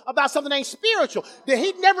spiritual about something that ain't spiritual. That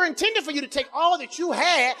he never intended for you to take all that you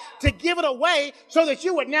had to give it away so that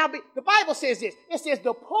you would now be. The Bible says this. It says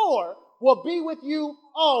the poor will be with you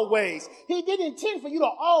always. He didn't intend for you to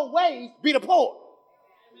always be the poor.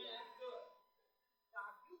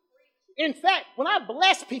 In fact, when I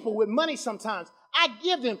bless people with money sometimes, I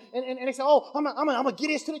give them, and they say, oh, I'm gonna get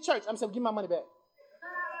this to the church. I'm saying, give my money back.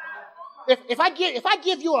 If I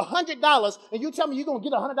give you $100 and you tell me you're going to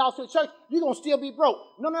get $100 to the church, you're going to still be broke.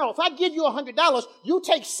 No. If I give you $100, you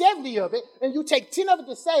take 70 of it and you take 10 of it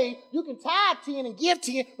to save. You can tithe 10 and give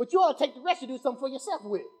 10, but you ought to take the rest to do something for yourself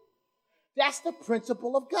with. That's the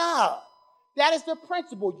principle of God. That is the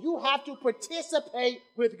principle. You have to participate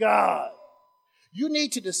with God. You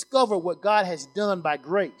need to discover what God has done by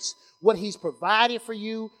grace, what he's provided for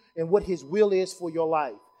you, and what his will is for your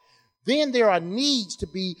life. Then there needs to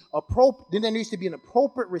be an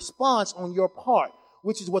appropriate response on your part,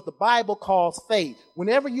 which is what the Bible calls faith.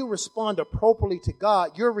 Whenever you respond appropriately to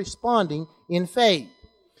God, you're responding in faith.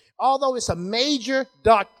 Although it's a major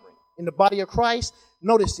doctrine in the body of Christ,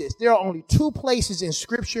 notice this. There are only 2 places in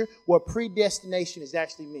Scripture where predestination is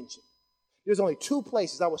actually mentioned. There's only 2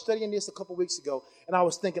 places. I was studying this a couple weeks ago, and I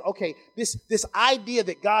was thinking, okay, this idea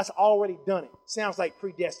that God's already done it sounds like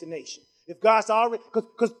predestination. If God's already,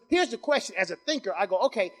 because here's the question as a thinker, I go,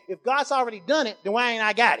 okay, if God's already done it, then why ain't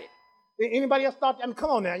I got it? Anybody else thought, I mean,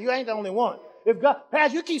 come on now, you ain't the only one. If God,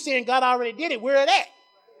 Pastor, you keep saying God already did it, where it at?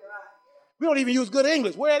 We don't even use good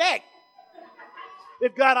English, where it at?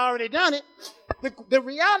 If God already done it, the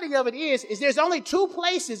reality of it is there's only 2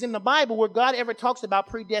 places in the Bible where God ever talks about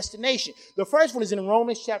predestination. The first one is in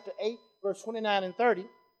Romans chapter 8, verse 29 and 30.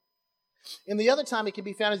 And the other time it can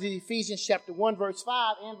be found is in Ephesians chapter 1, verse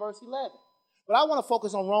 5 and verse 11. But I want to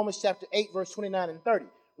focus on Romans chapter 8, verse 29 and 30.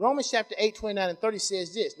 Romans chapter 8, 29 and 30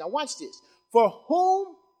 says this. Now watch this. For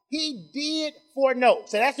whom he did foreknow.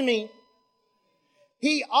 So that's me.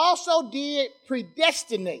 He also did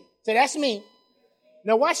predestinate. So that's me.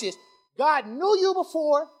 Now watch this. God knew you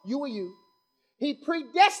before you were you. He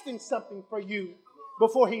predestined something for you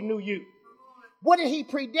before he knew you. What did he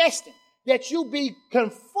predestine? That you be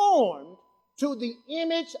conformed to the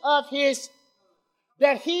image of his,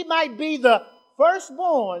 that he might be the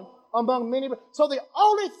firstborn among many. So the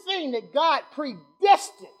only thing that God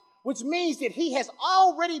predestined, which means that he has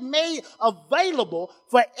already made available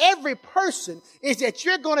for every person, is that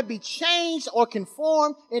you're going to be changed or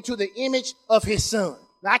conformed into the image of his son.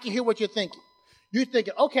 Now I can hear what you're thinking. You're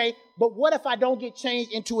thinking, okay, but what if I don't get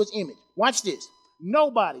changed into his image? Watch this.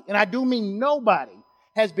 Nobody, and I do mean nobody,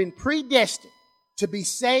 has been predestined to be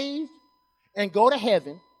saved and go to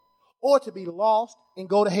heaven or to be lost and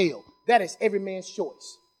go to hell. That is every man's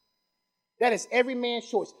choice. That is every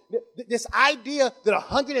man's choice. This idea that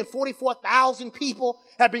 144,000 people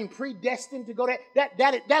have been predestined to go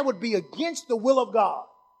that would be against the will of God.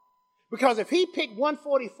 Because if he picked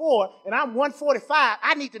 144 and I'm 145,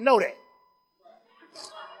 I need to know that.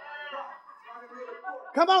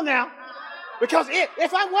 Come on now. Because if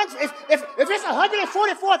it's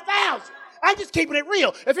 144,000, I'm just keeping it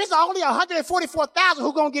real. If it's only 144,000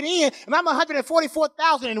 who gonna get in, and I'm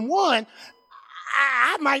 144,001,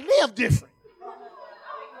 I might live different.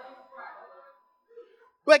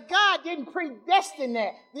 But God didn't predestine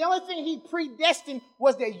that. The only thing he predestined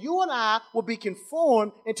was that you and I will be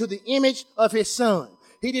conformed into the image of his son.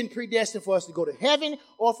 He didn't predestine for us to go to heaven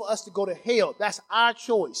or for us to go to hell. That's our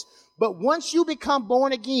choice. But once you become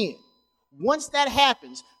born again, once that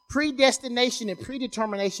happens, predestination and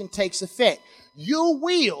predetermination takes effect. You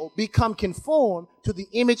will become conformed to the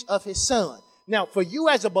image of his son. Now, for you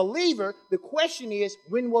as a believer, the question is,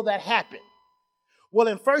 when will that happen? Well,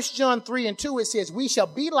 in 1 John 3 and 2, it says, we shall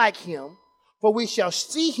be like him, for we shall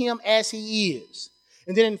see him as he is.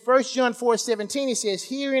 And then in 1 John 4:17, it says,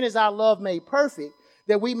 herein is our love made perfect,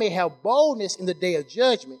 that we may have boldness in the day of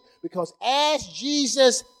judgment, because as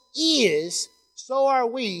Jesus is, so are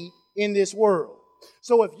we in this world.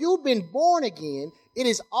 So if you've been born again, it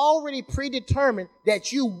is already predetermined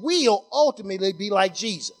that you will ultimately be like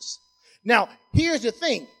Jesus. Now, here's the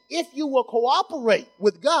thing. If you will cooperate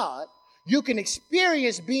with God, you can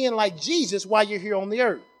experience being like Jesus while you're here on the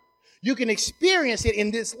earth. You can experience it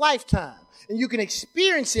in this lifetime, and you can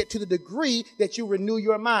experience it to the degree that you renew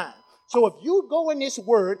your mind. So if you go in this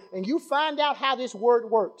word and you find out how this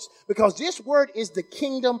word works, because this word is the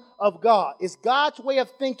kingdom of God. It's God's way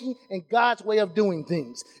of thinking and God's way of doing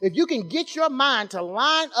things. If you can get your mind to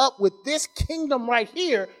line up with this kingdom right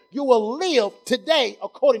here, you will live today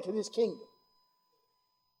according to this kingdom.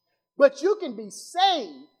 But you can be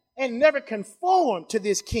saved and never conform to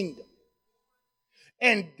this kingdom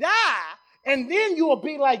and die, and then you will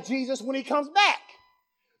be like Jesus when he comes back.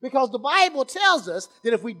 Because the Bible tells us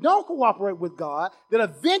that if we don't cooperate with God, that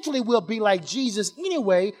eventually we'll be like Jesus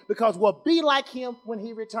anyway, because we'll be like him when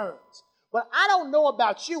he returns. But I don't know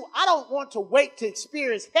about you. I don't want to wait to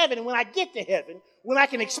experience heaven. And when I get to heaven, when I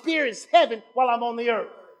can experience heaven while I'm on the earth.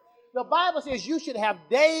 The Bible says you should have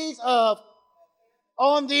days of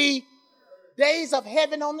heaven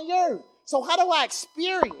on the earth. So how do I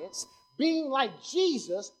experience being like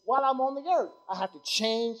Jesus while I'm on the earth? I have to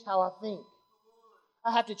change how I think.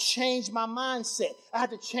 I have to change my mindset. I have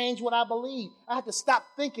to change what I believe. I have to stop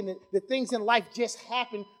thinking that things in life just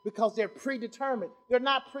happen because they're predetermined. They're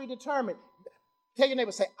not predetermined. Tell your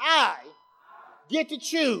neighbor, say, I get to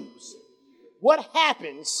choose what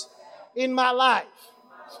happens in my life.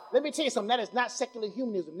 Let me tell you something. That is not secular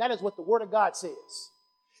humanism. That is what the Word of God says.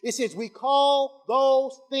 It says we call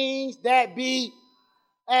those things that be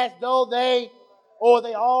as though they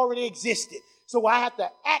already existed. So I have to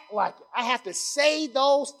act like it. I have to say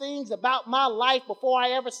those things about my life before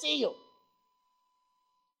I ever see them.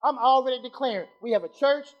 I'm already declaring. We have a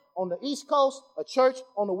church on the East Coast, a church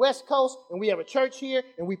on the West Coast, and we have a church here,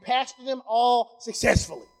 and we pastor them all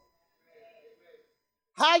successfully.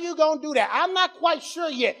 How are you going to do that? I'm not quite sure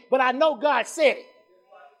yet, but I know God said it.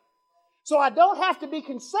 So I don't have to be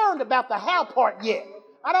concerned about the how part yet.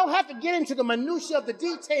 I don't have to get into the minutia of the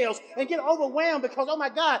details and get overwhelmed because, oh my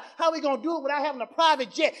God, how are we going to do it without having a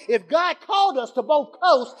private jet? If God called us to both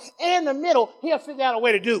coasts and the middle, he'll figure out a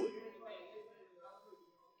way to do it.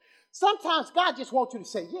 Sometimes God just wants you to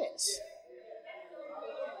say yes.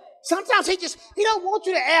 Sometimes he don't want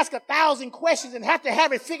you to ask 1,000 questions and have to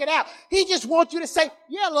have it figured out. He just wants you to say,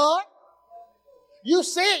 yeah, Lord. You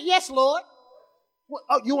said, yes, Lord.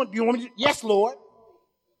 Oh, you want me to? Yes, Lord.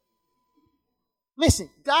 Listen,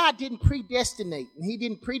 God didn't predestinate and he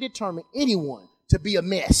didn't predetermine anyone to be a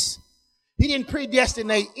mess. He didn't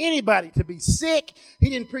predestinate anybody to be sick. He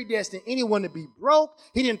didn't predestine anyone to be broke.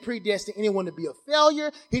 He didn't predestine anyone to be a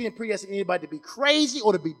failure. He didn't predestine anybody to be crazy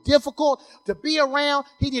or to be difficult to be around.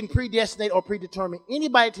 He didn't predestinate or predetermine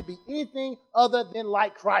anybody to be anything other than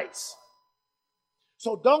like Christ.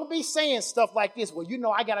 So don't be saying stuff like this. Well, you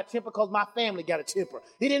know, I got a temper because my family got a temper.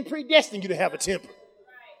 He didn't predestine you to have a temper.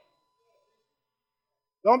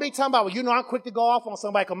 Don't be talking about, well, you know, I'm quick to go off on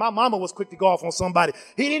somebody because my mama was quick to go off on somebody.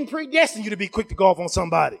 He didn't predestine you to be quick to go off on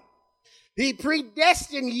somebody. He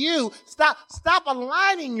predestined you. Stop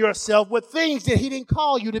aligning yourself with things that he didn't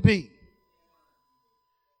call you to be.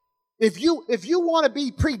 If you want to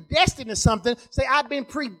be predestined to something, say, I've been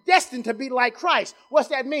predestined to be like Christ. What's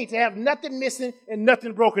that mean? To have nothing missing and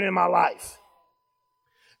nothing broken in my life.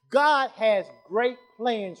 God has great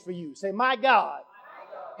plans for you. Say, my God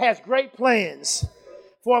has great plans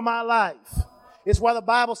for my life. It's why the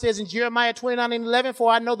Bible says in Jeremiah 29:11,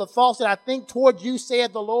 for I know the thoughts that I think toward you,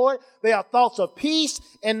 saith the Lord. They are thoughts of peace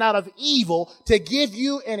and not of evil, to give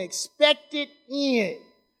you an expected end.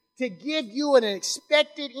 To give you an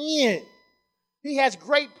expected end. He has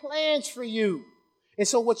great plans for you. And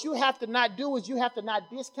so what you have to not do is you have to not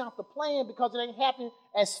discount the plan because it ain't happening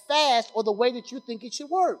as fast or the way that you think it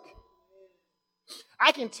should work.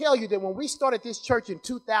 I can tell you that when we started this church in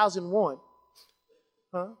 2001,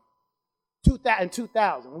 in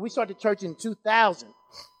 2000. When we started church in 2000,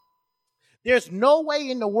 there's no way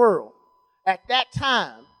in the world at that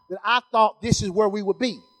time that I thought this is where we would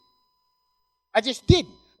be. I just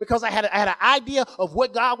didn't, because I had an idea of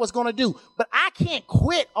what God was going to do. But I can't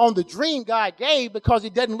quit on the dream God gave because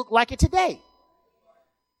it doesn't look like it today.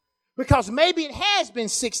 Because maybe it has been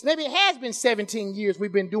 17 years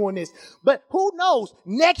we've been doing this. But who knows?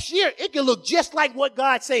 Next year, it can look just like what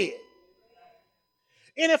God said.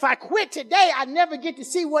 And if I quit today, I never get to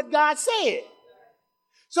see what God said.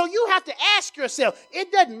 So you have to ask yourself,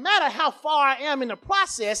 it doesn't matter how far I am in the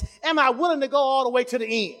process, am I willing to go all the way to the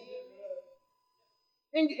end?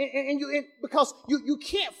 Because you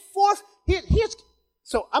can't force.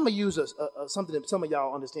 So I'm going to use something that some of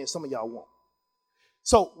y'all understand, some of y'all won't.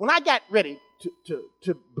 So when I got ready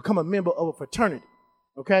to become a member of a fraternity,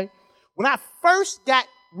 okay, when I first got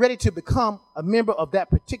ready to become a member of that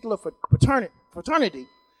particular fraternity,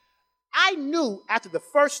 I knew after the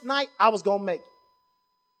first night I was going to make it.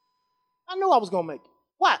 I knew I was going to make it.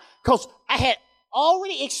 Why? Because I had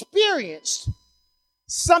already experienced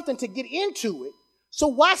something to get into it. So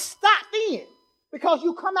why stop then? Because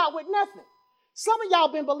you come out with nothing. Some of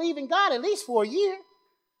y'all been believing God at least for a year.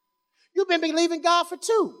 You've been believing God for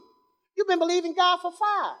 2. You've been believing God for 5.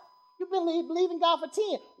 You've been believing God for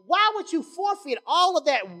 10. Why would you forfeit all of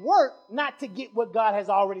that work not to get what God has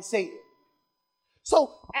already said?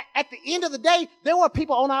 So at the end of the day, there were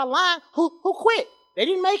people on our line who quit. They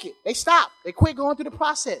didn't make it. They stopped. They quit going through the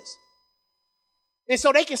process. And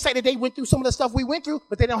so they can say that they went through some of the stuff we went through,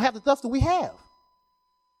 but they don't have the stuff that we have.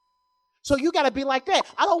 So you got to be like that.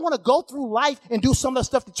 I don't want to go through life and do some of the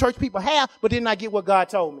stuff the church people have, but then not get what God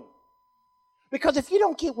told me. Because if you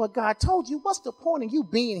don't get what God told you, what's the point in you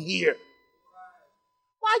being here?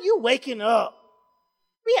 Why are you waking up?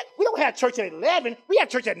 We don't have church at 11. We have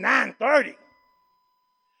church at 9:30.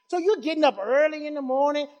 So you're getting up early in the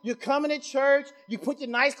morning. You're coming to church. You put your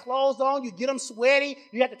nice clothes on. You get them sweaty.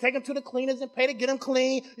 You have to take them to the cleaners and pay to get them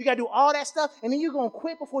clean. You got to do all that stuff. And then you're going to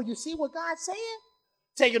quit before you see what God's saying?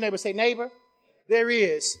 Tell your neighbor, say, neighbor, there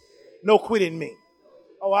is no quit in me.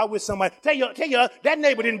 Oh, I wish somebody, tell your, that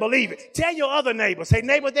neighbor didn't believe it. Tell your other neighbor, say,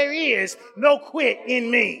 neighbor, there is no quit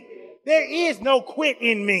in me. There is no quit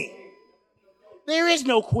in me. There is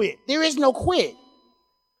no quit. There is no quit.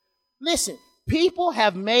 Listen, people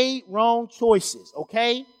have made wrong choices,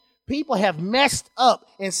 okay? People have messed up,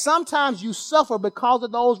 and sometimes you suffer because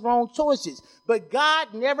of those wrong choices. But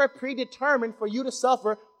God never predetermined for you to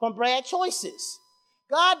suffer from bad choices.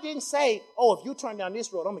 God didn't say, oh, if you turn down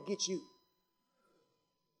this road, I'm going to get you.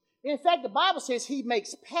 In fact, the Bible says he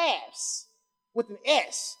makes paths with an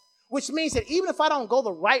S, which means that even if I don't go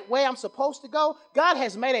the right way I'm supposed to go, God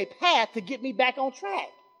has made a path to get me back on track.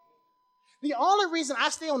 The only reason I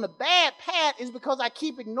stay on the bad path is because I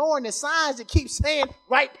keep ignoring the signs that keep saying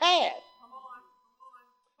right path.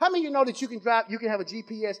 How many of you know that you can drive, you can have a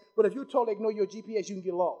GPS, but if you're told to ignore your GPS, you can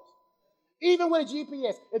get lost? Even with a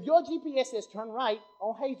GPS, if your GPS says turn right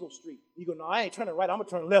on Hazel Street, you go, no, I ain't turning right, I'm going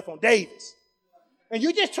to turn left on Davis. And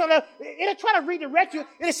you just turn left, it'll try to redirect you,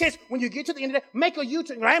 and it says, when you get to the end of that, make a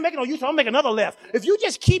U-turn. I ain't making no U-turn, I'll make another left. If you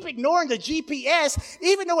just keep ignoring the GPS,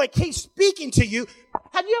 even though it keeps speaking to you,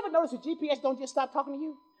 have you ever noticed the GPS don't just stop talking to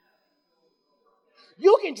you?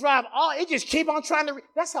 You can drive all, it just keep on trying to,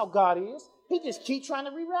 that's how God is. He just keep trying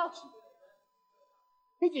to reroute you.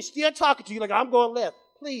 He just still talking to you like, I'm going left.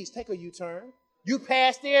 Please take a U-turn. You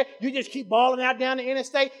pass there, you just keep balling out down the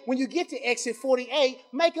interstate. When you get to exit 48,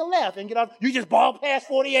 make a left and get off. You just ball past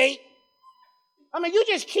 48. I mean, you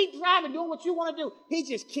just keep driving, doing what you want to do. He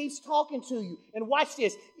just keeps talking to you. And watch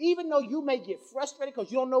this. Even though you may get frustrated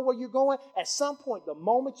because you don't know where you're going, at some point, the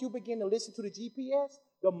moment you begin to listen to the GPS,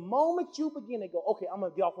 the moment you begin to go, okay, I'm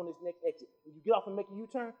going to get off on this next exit. When you get off and make a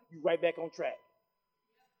U-turn, you're right back on track.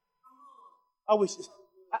 I wish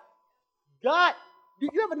God... Do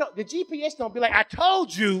you ever know, the GPS don't be like, I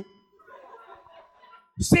told you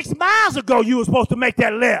 6 miles ago you were supposed to make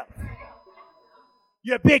that left.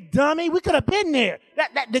 You big dummy. We could have been there.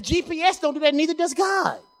 The GPS don't do that, neither does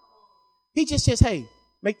God. He just says, hey,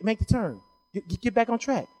 make the turn. Get back on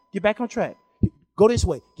track. Get back on track. Go this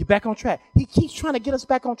way. Get back on track. He keeps trying to get us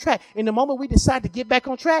back on track. And the moment we decide to get back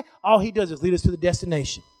on track, all he does is lead us to the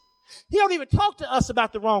destination. He don't even talk to us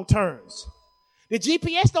about the wrong turns. The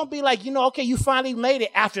GPS don't be like, okay, you finally made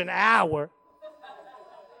it after an hour.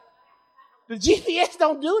 The GPS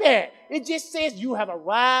don't do that. It just says you have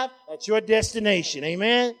arrived at your destination.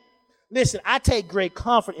 Amen? Listen, I take great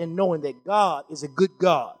comfort in knowing that God is a good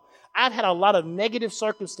God. I've had a lot of negative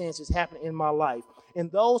circumstances happen in my life,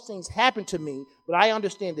 and those things happened to me, but I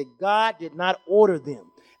understand that God did not order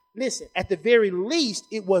them. Listen, at the very least,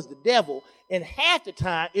 it was the devil, and half the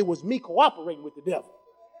time, it was me cooperating with the devil.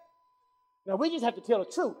 Now, we just have to tell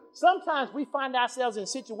the truth. Sometimes we find ourselves in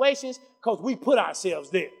situations because we put ourselves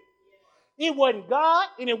there. It wasn't God,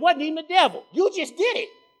 and it wasn't even the devil. You just did it.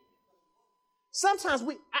 Sometimes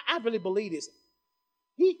I really believe this.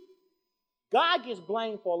 God gets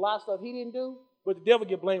blamed for a lot of stuff he didn't do, but the devil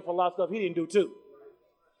gets blamed for a lot of stuff he didn't do too.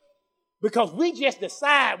 Because we just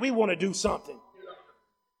decide we want to do something.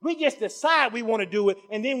 We just decide we want to do it,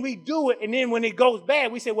 and then we do it, and then when it goes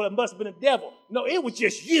bad, we say, well, it must have been the devil. No, it was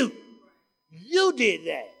just you. You did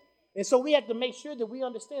that. And so we have to make sure that we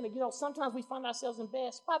understand that, sometimes we find ourselves in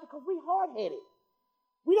bad spots because we're hard-headed.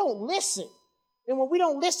 We don't listen. And when we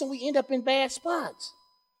don't listen, we end up in bad spots.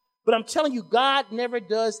 But I'm telling you, God never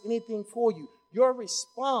does anything for you. Your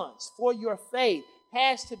response for your faith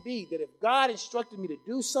has to be that if God instructed me to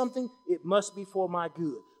do something, it must be for my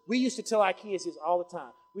good. We used to tell our kids this all the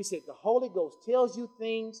time. We said the Holy Ghost tells you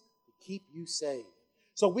things to keep you saved.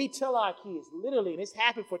 So we tell our kids, literally, and it's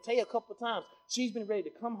happened for Tay a couple of times. She's been ready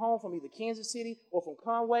to come home from either Kansas City or from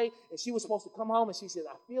Conway, and she was supposed to come home, and she said,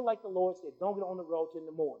 I feel like the Lord said, don't get on the road till in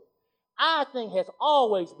the morning. Our thing has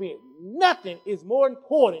always been, nothing is more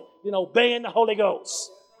important than obeying the Holy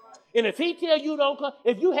Ghost. And if he tell you don't come,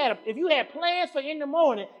 if you had plans for in the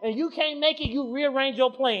morning and you can't make it, you rearrange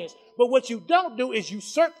your plans. But what you don't do is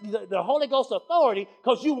usurp the Holy Ghost authority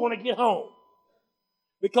because you want to get home.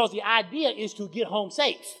 Because the idea is to get home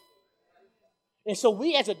safe. And so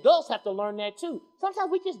we as adults have to learn that too.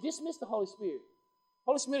 Sometimes we just dismiss the Holy Spirit.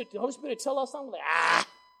 The Holy Spirit tell us something like,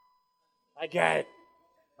 I got it.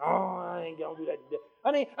 Oh, I ain't gonna do that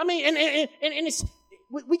today. And it's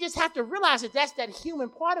we just have to realize that that's that human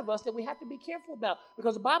part of us that we have to be careful about,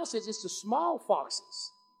 because the Bible says it's the small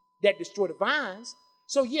foxes that destroy the vines.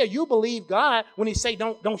 So yeah, you believe God when he say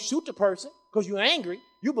don't shoot the person because you're angry.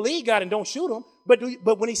 You believe God and don't shoot them,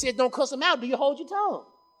 but when he says don't cuss them out, do you hold your tongue?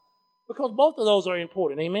 Because both of those are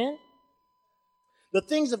important. Amen. The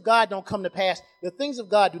things of God don't come to pass. The things of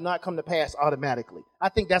God do not come to pass automatically. I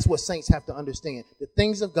think that's what saints have to understand. The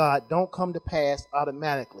things of God don't come to pass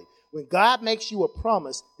automatically. When God makes you a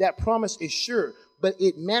promise, that promise is sure, but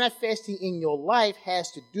it manifesting in your life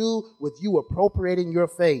has to do with you appropriating your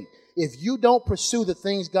faith. If you don't pursue the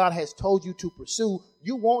things God has told you to pursue,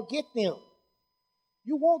 you won't get them.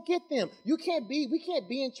 You won't get them. We can't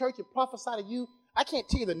be in church and prophesy to you. I can't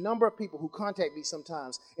tell you the number of people who contact me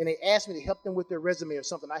sometimes and they ask me to help them with their resume or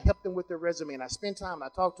something. I help them with their resume and I spend time and I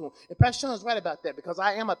talk to them. And Pastor Sean's right about that, because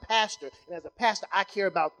I am a pastor, and as a pastor, I care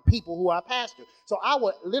about the people who I pastor. So I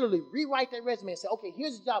would literally rewrite their resume and say, okay,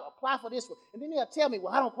 here's the job, apply for this one. And then they'll tell me,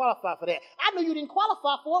 well, I don't qualify for that. I knew you didn't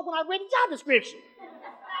qualify for it when I read the job description.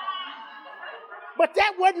 But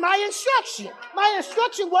that wasn't my instruction. My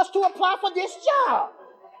instruction was to apply for this job.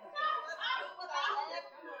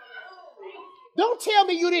 Don't tell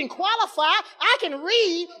me you didn't qualify. I can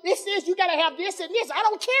read. It says you got to have this and this. I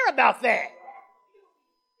don't care about that.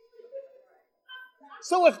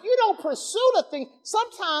 So if you don't pursue the thing,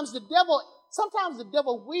 sometimes the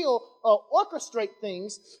devil will orchestrate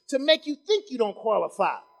things to make you think you don't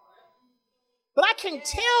qualify. But I can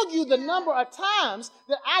tell you the number of times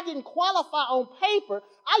that I didn't qualify on paper.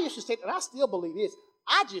 I used to say, and I still believe this,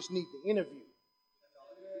 I just need the interview.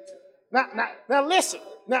 Now listen.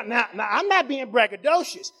 Now, I'm not being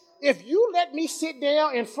braggadocious. If you let me sit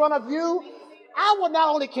down in front of you, I will not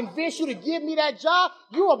only convince you to give me that job,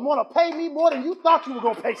 you will want to pay me more than you thought you were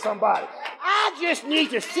going to pay somebody. I just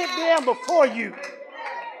need to sit down before you.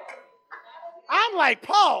 I'm like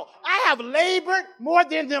Paul. I have labored more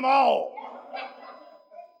than them all.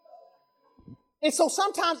 And so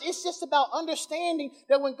sometimes it's just about understanding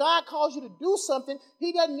that when God calls you to do something,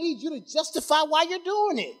 he doesn't need you to justify why you're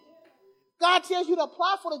doing it. God tells you to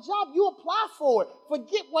apply for the job, you apply for it.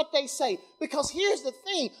 Forget what they say. Because here's the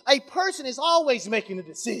thing, a person is always making a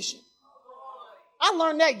decision. I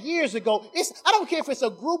learned that years ago. I don't care if it's a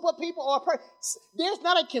group of people or a person. There's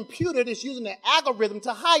not a computer that's using an algorithm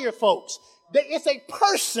to hire folks. It's a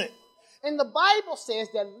person. And the Bible says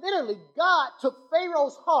that literally God took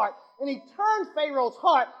Pharaoh's heart and he turned Pharaoh's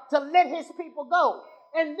heart to let his people go.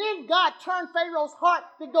 And then God turned Pharaoh's heart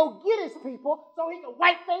to go get his people so he could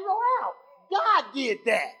wipe Pharaoh out. God did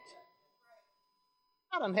that.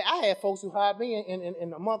 I had folks who hired me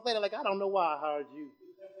and a month later, like, I don't know why I hired you.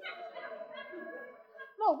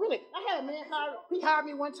 No, really. I had a man hired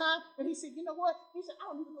me one time, and he said, you know what? He said,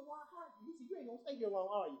 I don't even know why I hired you. He said, you ain't going to stay here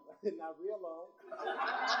long, are you? I said, not real long.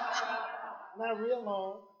 Not real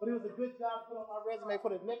long. But it was a good job to put on my resume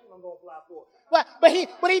for the next one I'm going to apply for.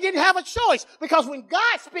 But he didn't have a choice, because when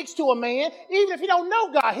God speaks to a man, even if he don't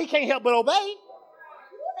know God, he can't help but obey.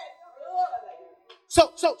 So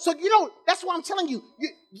that's what I'm telling you.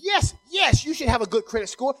 Yes, you should have a good credit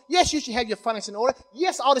score. Yes, you should have your finances in order.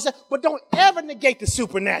 Yes, all this stuff. But don't ever negate the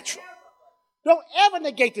supernatural. Don't ever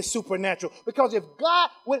negate the supernatural. Because if God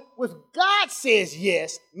says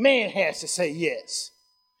yes, man has to say yes.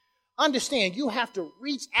 Understand, you have to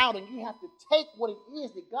reach out and you have to take what it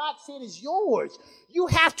is that God said is yours. You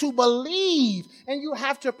have to believe and you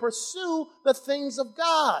have to pursue the things of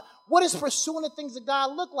God. What does pursuing the things of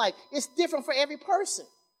God look like? It's different for every person.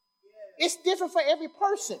 It's different for every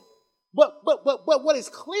person. But what is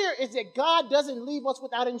clear is that God doesn't leave us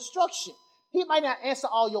without instruction. He might not answer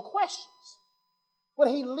all your questions, but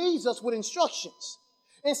he leaves us with instructions.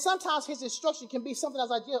 And sometimes his instruction can be something,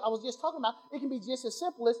 as I was just talking about, it can be just as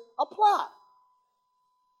simple as apply.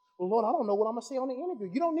 Well, Lord, I don't know what I'm going to say on the interview.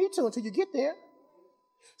 You don't need to until you get there.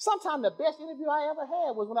 Sometimes the best interview I ever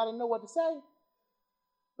had was when I didn't know what to say.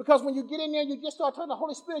 Because when you get in there, you just start telling the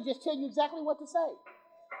Holy Spirit, just tell you exactly what to say.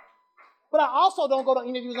 But I also don't go to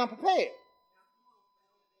interviews unprepared.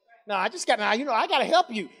 I got to help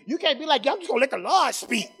you. You can't be like, I'm just going to let the Lord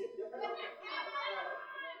speak.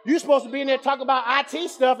 You're supposed to be in there talking about IT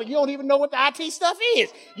stuff, and you don't even know what the IT stuff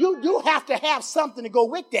is. You do have to have something to go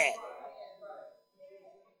with that.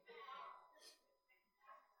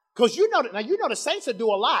 Because the saints will do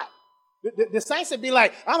a lot. The saints would be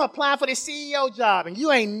like, I'm applying for the CEO job, and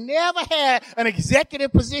you ain't never had an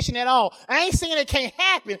executive position at all. I ain't saying it can't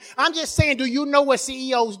happen. I'm just saying, do you know what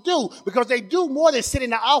CEOs do? Because they do more than sit in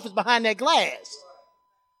the office behind that glass.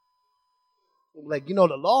 Like, the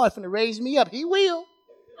Lord's going to raise me up. He will.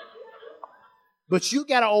 But you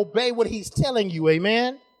got to obey what he's telling you,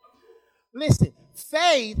 amen? Listen,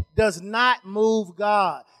 faith does not move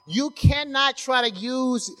God. You cannot try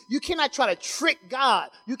to trick God.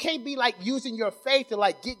 You can't be like using your faith to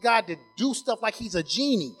like get God to do stuff like he's a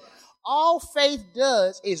genie. All faith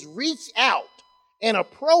does is reach out and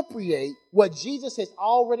appropriate what Jesus has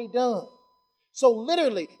already done. So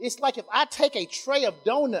literally, it's like if I take a tray of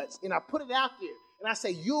donuts and I put it out there and I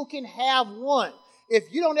say, you can have one.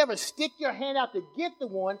 If you don't ever stick your hand out to get the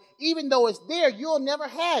one, even though it's there, you'll never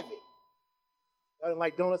have it. I don't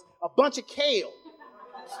like donuts. A bunch of kale.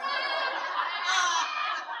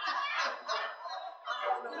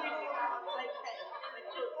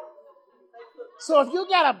 So if you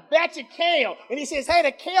got a batch of kale and he says, hey,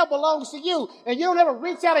 the kale belongs to you, and you don't ever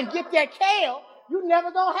reach out and get that kale, you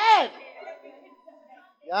never gonna have it.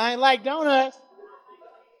 Y'all ain't like donuts.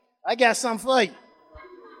 I got something for you.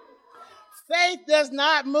 Faith does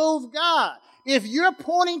not move God. If you're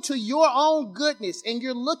pointing to your own goodness and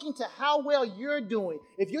you're looking to how well you're doing,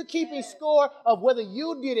 if you're keeping score of whether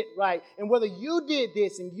you did it right and whether you did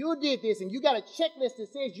this and you got a checklist that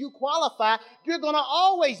says you qualify, you're going to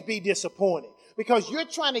always be disappointed because you're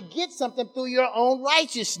trying to get something through your own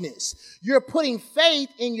righteousness. You're putting faith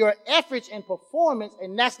in your efforts and performance,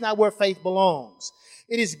 and that's not where faith belongs.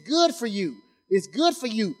 It is good for you. It's good for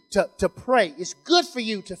you to pray. It's good for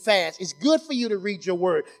you to fast. It's good for you to read your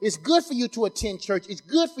word. It's good for you to attend church. It's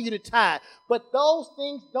good for you to tithe. But those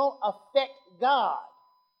things don't affect God.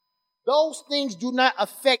 Those things do not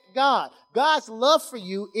affect God. God's love for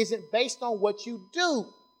you isn't based on what you do.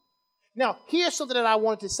 Now, here's something that I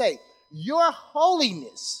wanted to say. Your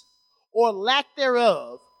holiness or lack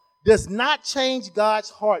thereof does not change God's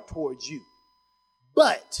heart towards you.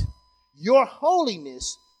 But your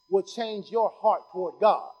holiness will change your heart toward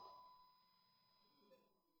God.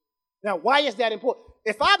 Now, why is that important?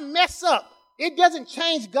 If I mess up, it doesn't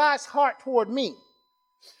change God's heart toward me.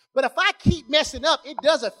 But if I keep messing up, it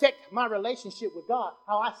does affect my relationship with God,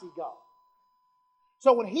 how I see God.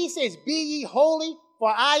 So when he says, be ye holy,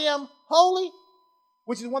 for I am holy,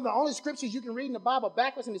 which is one of the only scriptures you can read in the Bible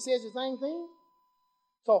backwards and it says the same thing.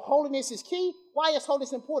 So holiness is key. Why is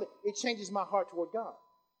holiness important? It changes my heart toward God.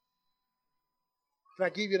 Can I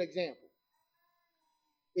give you an example?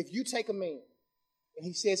 If you take a man and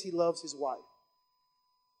he says he loves his wife,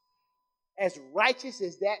 as righteous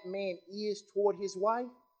as that man is toward his wife,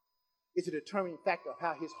 it's a determining factor of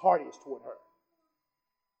how his heart is toward her.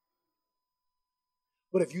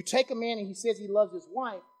 But if you take a man and he says he loves his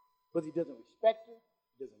wife, but he doesn't respect her,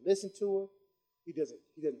 he doesn't listen to her, he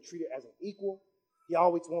doesn't treat her as an equal, he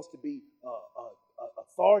always wants to be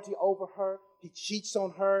authority over her, he cheats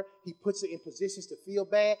on her, he puts her in positions to feel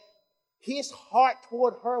bad, his heart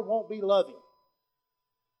toward her won't be loving.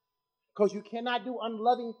 Because you cannot do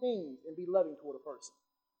unloving things and be loving toward a person.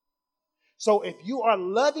 So if you are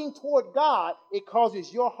loving toward God, it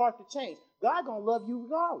causes your heart to change. God gonna love you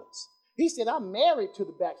regardless. He said, I'm married to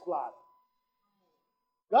the backslider.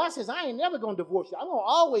 God says, I ain't never gonna divorce you. I'm gonna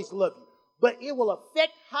always love you. But it will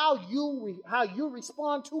affect how you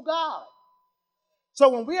respond to God. So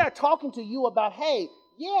when we are talking to you about, hey,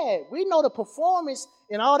 yeah, we know the performance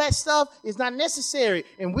and all that stuff is not necessary.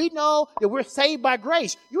 And we know that we're saved by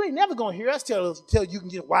grace. You ain't never going to hear us tell you can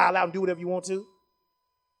just wild out and do whatever you want to.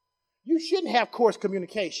 You shouldn't have coarse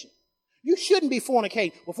communication. You shouldn't be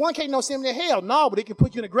fornicating. Well, fornicating don't send you to hell. No, but it can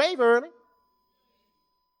put you in the grave early.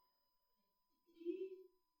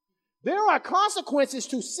 There are consequences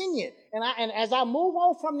to sin. And as I move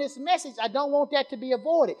on from this message, I don't want that to be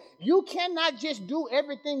avoided. You cannot just do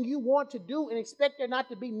everything you want to do and expect there not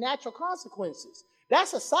to be natural consequences.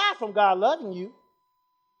 That's aside from God loving you.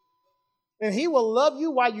 And he will love you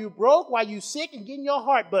while you broke, while you sick, and getting your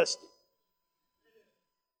heart busted.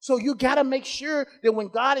 So you got to make sure that when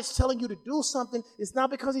God is telling you to do something, it's not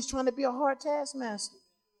because he's trying to be a hard taskmaster.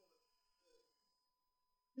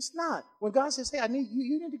 It's not. When God says, hey,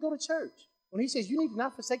 you need to go to church. When he says you need to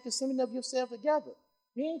not forsake the assembling of yourself together.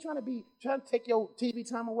 He ain't trying to take your TV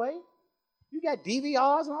time away. You got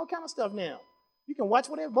DVRs and all kind of stuff now. You can watch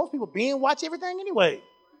whatever. Most people binge watch everything anyway.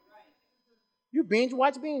 You binge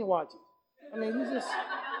watch. I mean,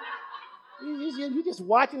 you just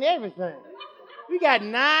watching everything. We got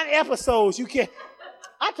 9 episodes. You can.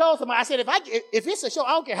 I told somebody, I said, if it's a show, I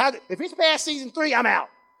don't care how. If it's past season 3, I'm out.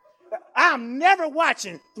 I'm never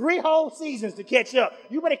watching 3 whole seasons to catch up.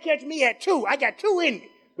 You better catch me at 2. I got 2 in me,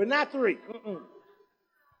 but not 3.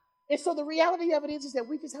 And so the reality of it is that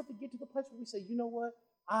we just have to get to the place where we say, you know what?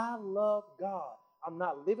 I love God. I'm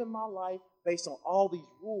not living my life based on all these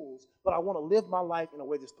rules, but I want to live my life in a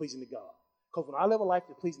way that's pleasing to God. Because when I live a life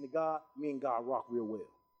that's pleasing to God, me and God rock real well.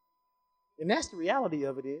 And that's the reality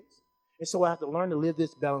of it is. And so I have to learn to live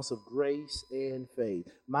this balance of grace and faith.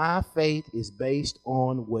 My faith is based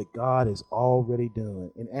on what God has already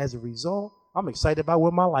done. And as a result, I'm excited about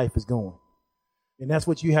where my life is going. And that's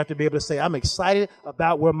what you have to be able to say. I'm excited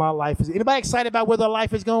about where my life is. Anybody excited about where their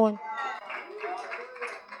life is going?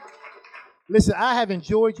 Listen, I have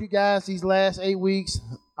enjoyed you guys these last 8 weeks.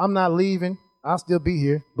 I'm not leaving. I'll still be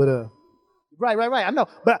here. But right. I know.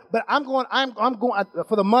 But I'm going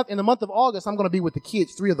for the month. In the month of August, I'm going to be with the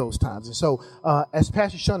kids 3 of those times. And so, as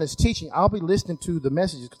Pastor Sean is teaching, I'll be listening to the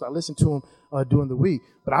messages because I listen to them during the week.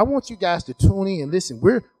 But I want you guys to tune in and listen.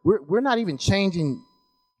 We're not even changing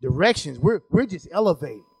directions. We're just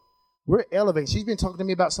elevating. We're elevating. She's been talking to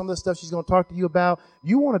me about some of the stuff she's going to talk to you about.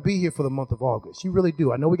 You want to be here for the month of August. You really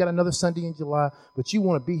do. I know we got another Sunday in July, but you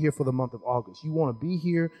want to be here for the month of August. You want to be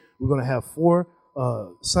here. We're going to have 4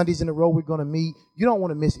 Sundays in a row we're going to meet. You don't want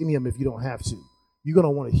to miss any of them if you don't have to. You're going to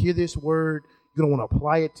want to hear this word. You're going to want to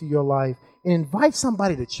apply it to your life and invite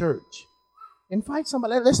somebody to church. Invite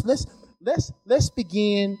somebody. Let's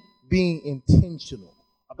begin being intentional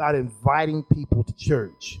about inviting people to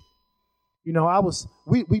church. You know,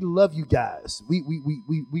 we love you guys. We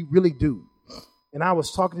really do. And I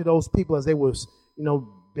was talking to those people as they was,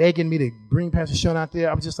 begging me to bring Pastor Sean out there.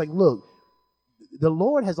 I was just like, look, the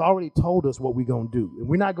Lord has already told us what we're going to do, and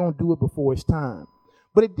we're not going to do it before it's time.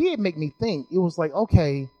 But it did make me think. It was like,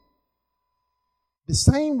 okay, the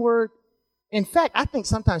same word. In fact, I think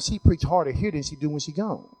sometimes she preach harder here than she do when she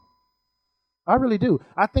gone. I really do.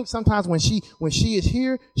 I think sometimes when she is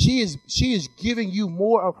here, she is giving you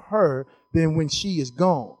more of her than when she is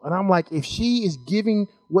gone. And I'm like, if she is giving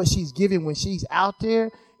what she's giving when she's out there,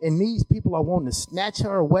 and these people are wanting to snatch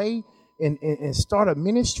her away and start a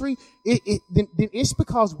ministry, then it's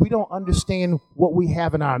because we don't understand what we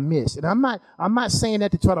have in our midst. And I'm not saying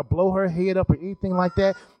that to try to blow her head up or anything like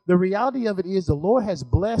that. The reality of it is the Lord has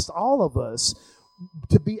blessed all of us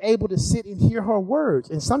to be able to sit and hear her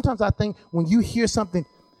words. And sometimes I think when you hear something,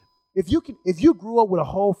 if you grew up with a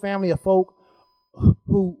whole family of folk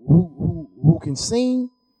who can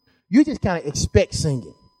sing, you just kind of expect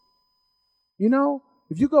singing.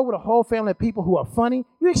 If you go with a whole family of people who are funny,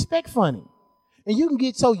 you expect funny. And you can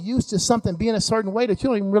get so used to something being a certain way that you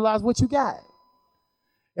don't even realize what you got.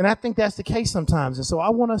 And I think that's the case sometimes. And so I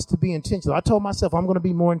want us to be intentional. I told myself I'm going to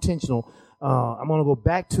be more intentional. I'm going to go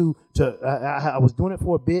back to I was doing it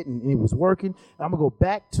for a bit and it was working. I'm going to go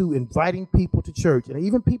back to inviting people to church, and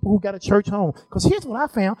even people who got a church home. Because here's what I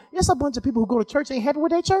found. It's a bunch of people who go to church ain't happy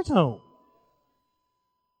with their church home.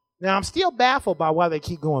 Now, I'm still baffled by why they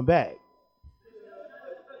keep going back.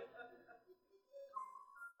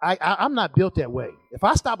 I'm not built that way. If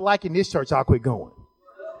I stop liking this church, I'll quit going.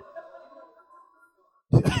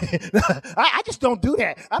 I just don't do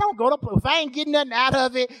that. I don't go to, if I ain't getting nothing out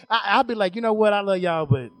of it, I'll be like, you know what, I love y'all,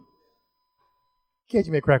 but catch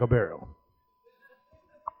me at Cracker Barrel.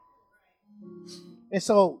 And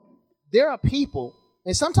so there are people,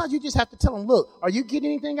 and sometimes you just have to tell them, look, are you getting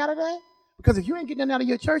anything out of that? Because if you ain't getting nothing out of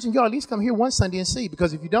your church, and y'all at least come here one Sunday and see,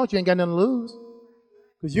 because if you don't, you ain't got nothing to lose.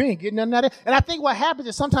 Because you ain't getting nothing out of it. And I think what happens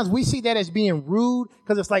is sometimes we see that as being rude,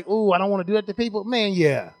 because it's like, oh, I don't want to do that to people. Man,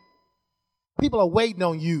 yeah. People are waiting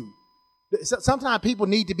on you. Sometimes people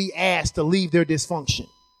need to be asked to leave their dysfunction.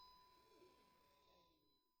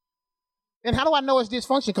 And how do I know it's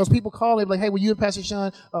dysfunction? Because people call me like, hey, will you and Pastor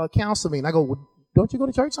Sean counsel me? And I go, well, don't you go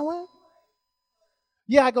to church somewhere?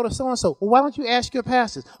 Yeah, I go to so-and-so. Well, why don't you ask your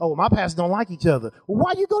pastors? Oh, well, my pastors don't like each other. Well,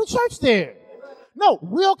 why do you go to church there? No,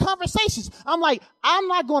 real conversations. I'm like, I'm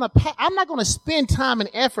not going to spend time and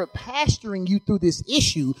effort pastoring you through this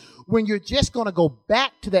issue when you're just going to go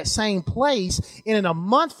back to that same place, and in a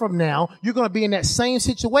month from now, you're going to be in that same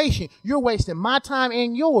situation. You're wasting my time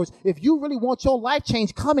and yours. If you really want your life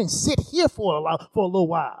changed, come and sit here for a little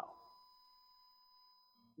while.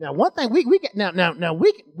 Now, one thing we can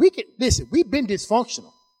listen. We've been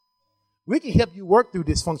dysfunctional. We can help you work through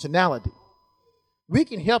dysfunctionality. We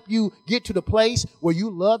can help you get to the place where you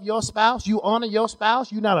love your spouse, you honor your spouse,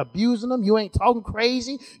 you're not abusing them, you ain't talking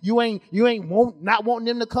crazy, you ain't not wanting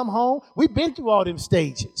them to come home. We've been through all them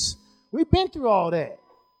stages. We've been through all that.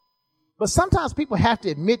 But sometimes people have to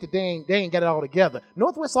admit that they ain't got it all together.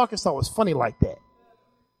 Northwest Arkansas is funny like that.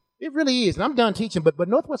 It really is. And I'm done teaching, but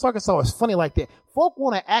Northwest Arkansas is funny like that. Folk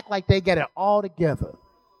want to act like they got it all together.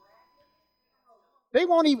 They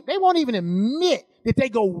won't even admit that they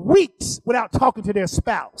go weeks without talking to their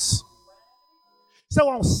spouse. So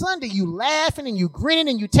on Sunday, you laughing and you grinning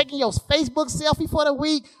and you taking your Facebook selfie for the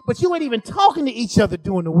week, but you ain't even talking to each other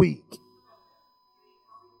during the week.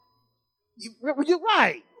 You're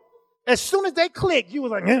right. As soon as they click, you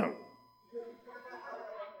was like,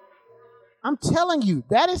 I'm telling you,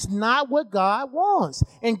 that is not what God wants.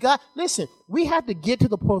 And God, listen, we have to get to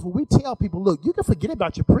the point where we tell people, look, you can forget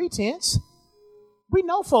about your pretense. We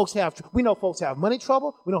know folks have money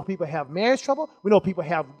trouble. We know people have marriage trouble. We know people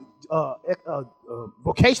have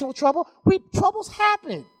vocational trouble. Troubles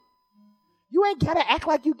happen. You ain't got to act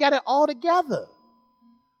like you got it all together.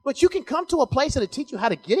 But you can come to a place that'll teach you how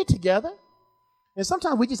to get it together. And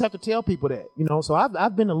sometimes we just have to tell people that, So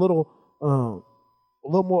I've been a little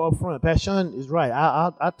more upfront. Pastor Sean is right.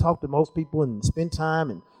 I talk to most people and spend time,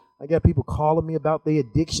 and I got people calling me about their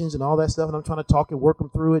addictions and all that stuff, and I'm trying to talk and work them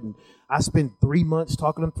through it. And I spend 3 months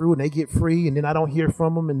talking them through, and they get free, and then I don't hear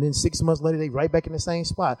from them, and then 6 months later they right back in the same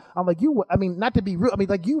spot. I'm like, not to be real,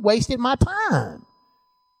 you wasted my time.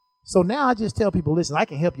 So now I just tell people, listen, I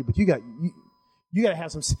can help you, but you got to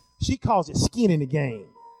have some. She calls it skin in the game.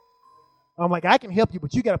 I'm like, I can help you,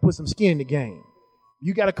 but you got to put some skin in the game.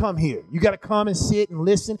 You got to come here. You got to come and sit and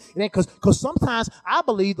listen. Because sometimes I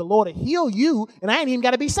believe the Lord will heal you, and I ain't even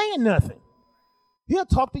got to be saying nothing. He'll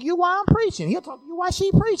talk to you while I'm preaching. He'll talk to you while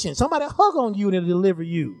she's preaching. Somebody hug on you and it'll deliver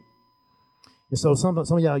you. And so some of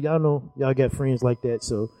y'all know y'all got friends like that,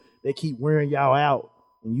 so they keep wearing y'all out,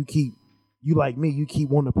 and you like me, you keep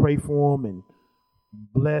wanting to pray for them and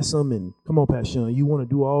bless them. And come on, Pastor Sean, you want to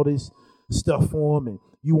do all this stuff for them, and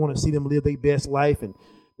you want to see them live their best life, and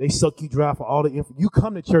they suck you dry for all the info. You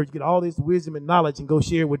come to church, get all this wisdom and knowledge, and go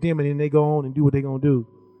share it with them, and then they go on and do what they're going to do.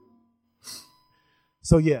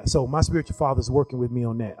 So my spiritual father's working with me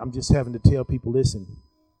on that. I'm just having to tell people, listen,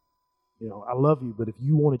 I love you, but if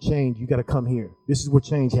you want to change, you got to come here. This is where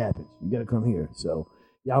change happens. You got to come here. So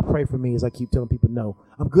y'all pray for me as I keep telling people no.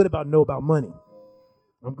 I'm good about know about money.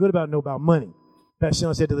 Pastor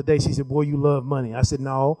Sean said the other day, she said, boy, you love money. I said,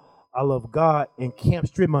 no, I love God and Camp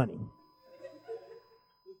Strip money.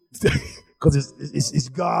 Because it's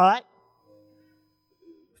God,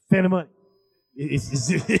 family money.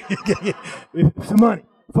 It's for money.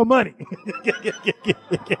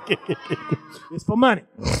 It's for money.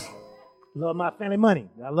 Love my family money.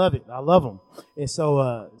 I love it. I love them. And so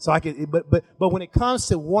I can. But when it comes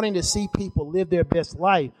to wanting to see people live their best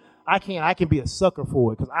life, I can be a sucker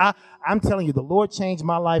for it, because I'm telling you, the Lord changed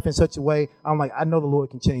my life in such a way. I'm like, I know the Lord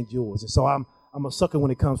can change yours, and so I'm a sucker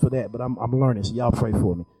when it comes for that. But I'm learning. So y'all pray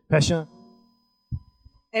for me, Passion.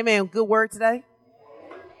 Amen. Good word today.